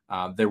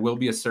 there will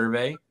be a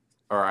survey,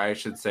 or I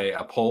should say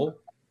a poll,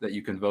 that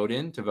you can vote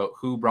in to vote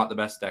who brought the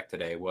best deck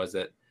today. Was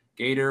it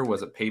Gator?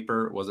 Was it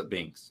Paper? Was it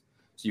Bynx?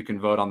 So you can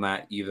vote on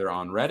that either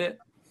on Reddit,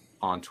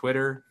 on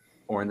Twitter,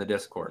 or in the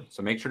Discord.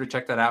 So make sure to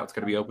check that out. It's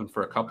going to be open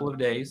for a couple of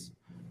days.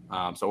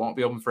 So it won't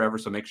be open forever.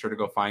 So make sure to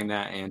go find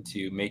that and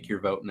to make your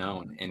vote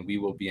known. And we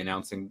will be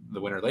announcing the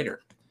winner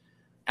later.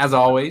 As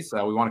always,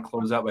 we want to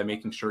close out by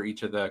making sure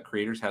each of the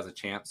creators has a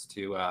chance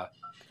to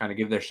kind of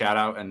give their shout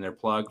out and their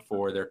plug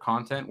for their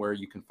content, where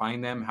you can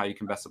find them, how you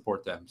can best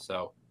support them.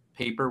 So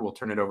Paper, we'll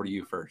turn it over to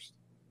you first.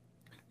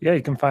 Yeah,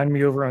 you can find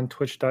me over on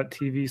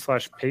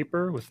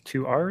twitch.tv/paper with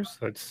 2 R's.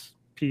 That's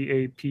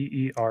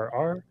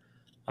PAPERR.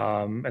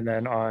 And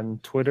then on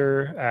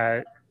Twitter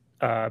at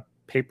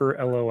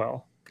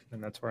PaperLOL.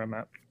 And that's where I'm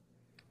at.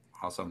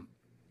 Awesome.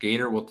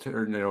 Gator, we'll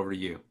turn it over to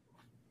you.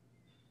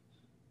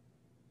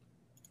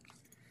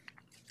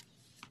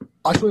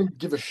 I just want to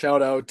give a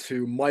shout out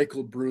to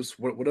Michael, Bruce,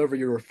 whatever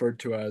you're referred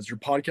to as. Your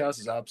podcast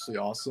is absolutely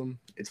awesome.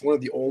 It's one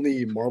of the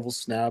only Marvel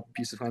Snap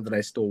piece of content that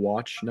I still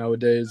watch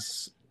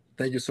nowadays.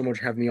 Thank you so much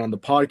for having me on the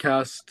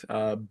podcast.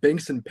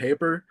 Bynx and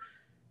Paper,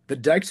 The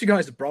decks you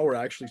guys brought were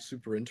actually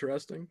super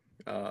interesting.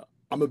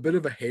 I'm a bit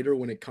of a hater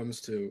when it comes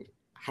to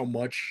how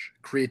much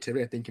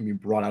creativity I think can be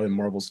brought out in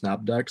Marvel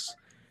Snap decks.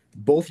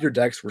 Both your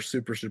decks were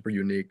super, super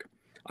unique.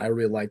 I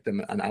really like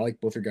them, and I like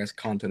both your guys'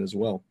 content as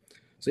well.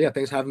 So yeah,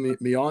 thanks for having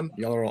me on.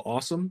 Y'all are all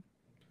awesome.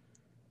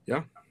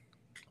 Yeah.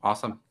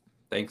 Awesome.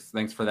 Thanks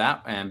for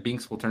that. And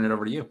Bynx, we'll turn it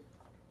over to you.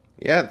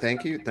 Yeah,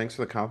 thank you. Thanks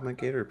for the compliment,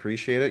 Gator.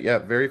 Appreciate it. Yeah,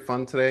 very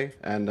fun today.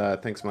 And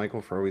thanks, Michael,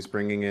 for always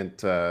bringing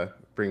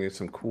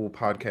some cool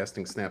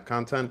podcasting Snap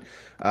content.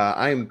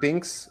 I am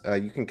Bynx.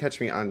 You can catch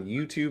me on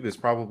YouTube is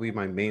probably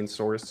my main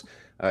source.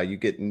 You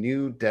get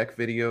new deck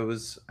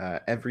videos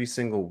every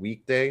single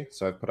weekday.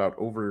 So I've put out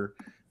over,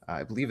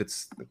 I believe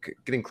it's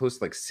getting close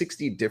to like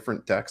 60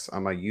 different decks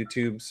on my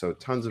YouTube. So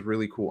tons of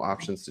really cool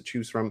options to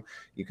choose from.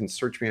 You can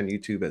search me on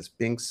YouTube as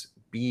Bynx,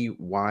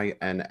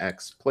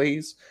 BYNX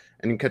Plays.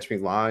 And you can catch me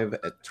live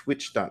at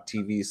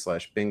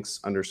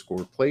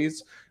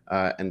twitch.tv/Bynx_plays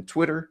and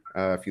Twitter.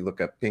 If you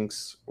look up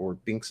Bynx or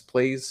Bynx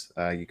Plays,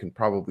 you can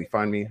probably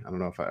find me. I don't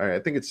know if I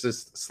think it's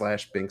just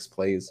 /Bynx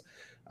Plays.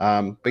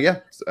 But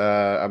yeah,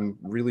 I'm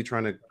really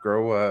trying to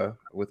grow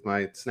with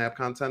my Snap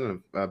content. And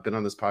I've been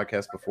on this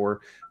podcast before.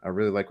 I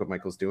really like what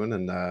Michael's doing,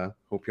 and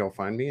hope y'all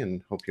find me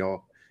and hope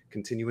y'all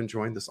continue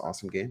enjoying this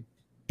awesome game.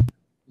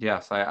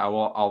 Yes, I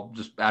will. I'll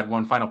just add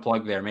one final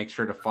plug there. Make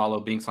sure to follow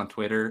Bynx on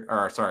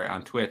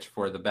on Twitch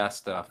for the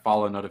best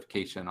follow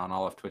notification on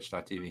all of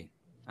twitch.tv.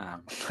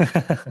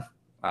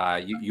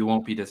 You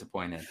won't be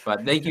disappointed.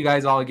 But thank you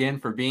guys all again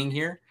for being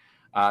here.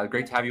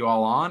 Great to have you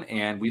all on,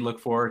 and we look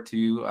forward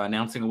to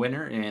announcing a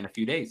winner in a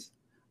few days.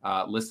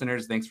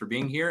 Listeners, thanks for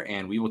being here,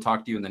 and we will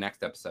talk to you in the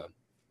next episode.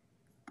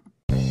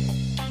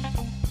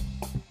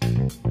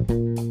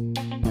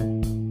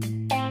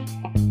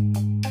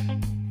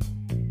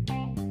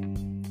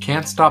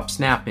 Can't Stop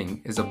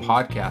Snapping is a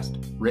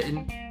podcast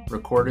written,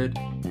 recorded,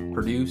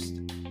 produced,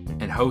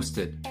 and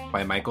hosted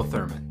by Michael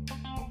Thurman.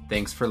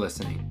 Thanks for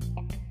listening.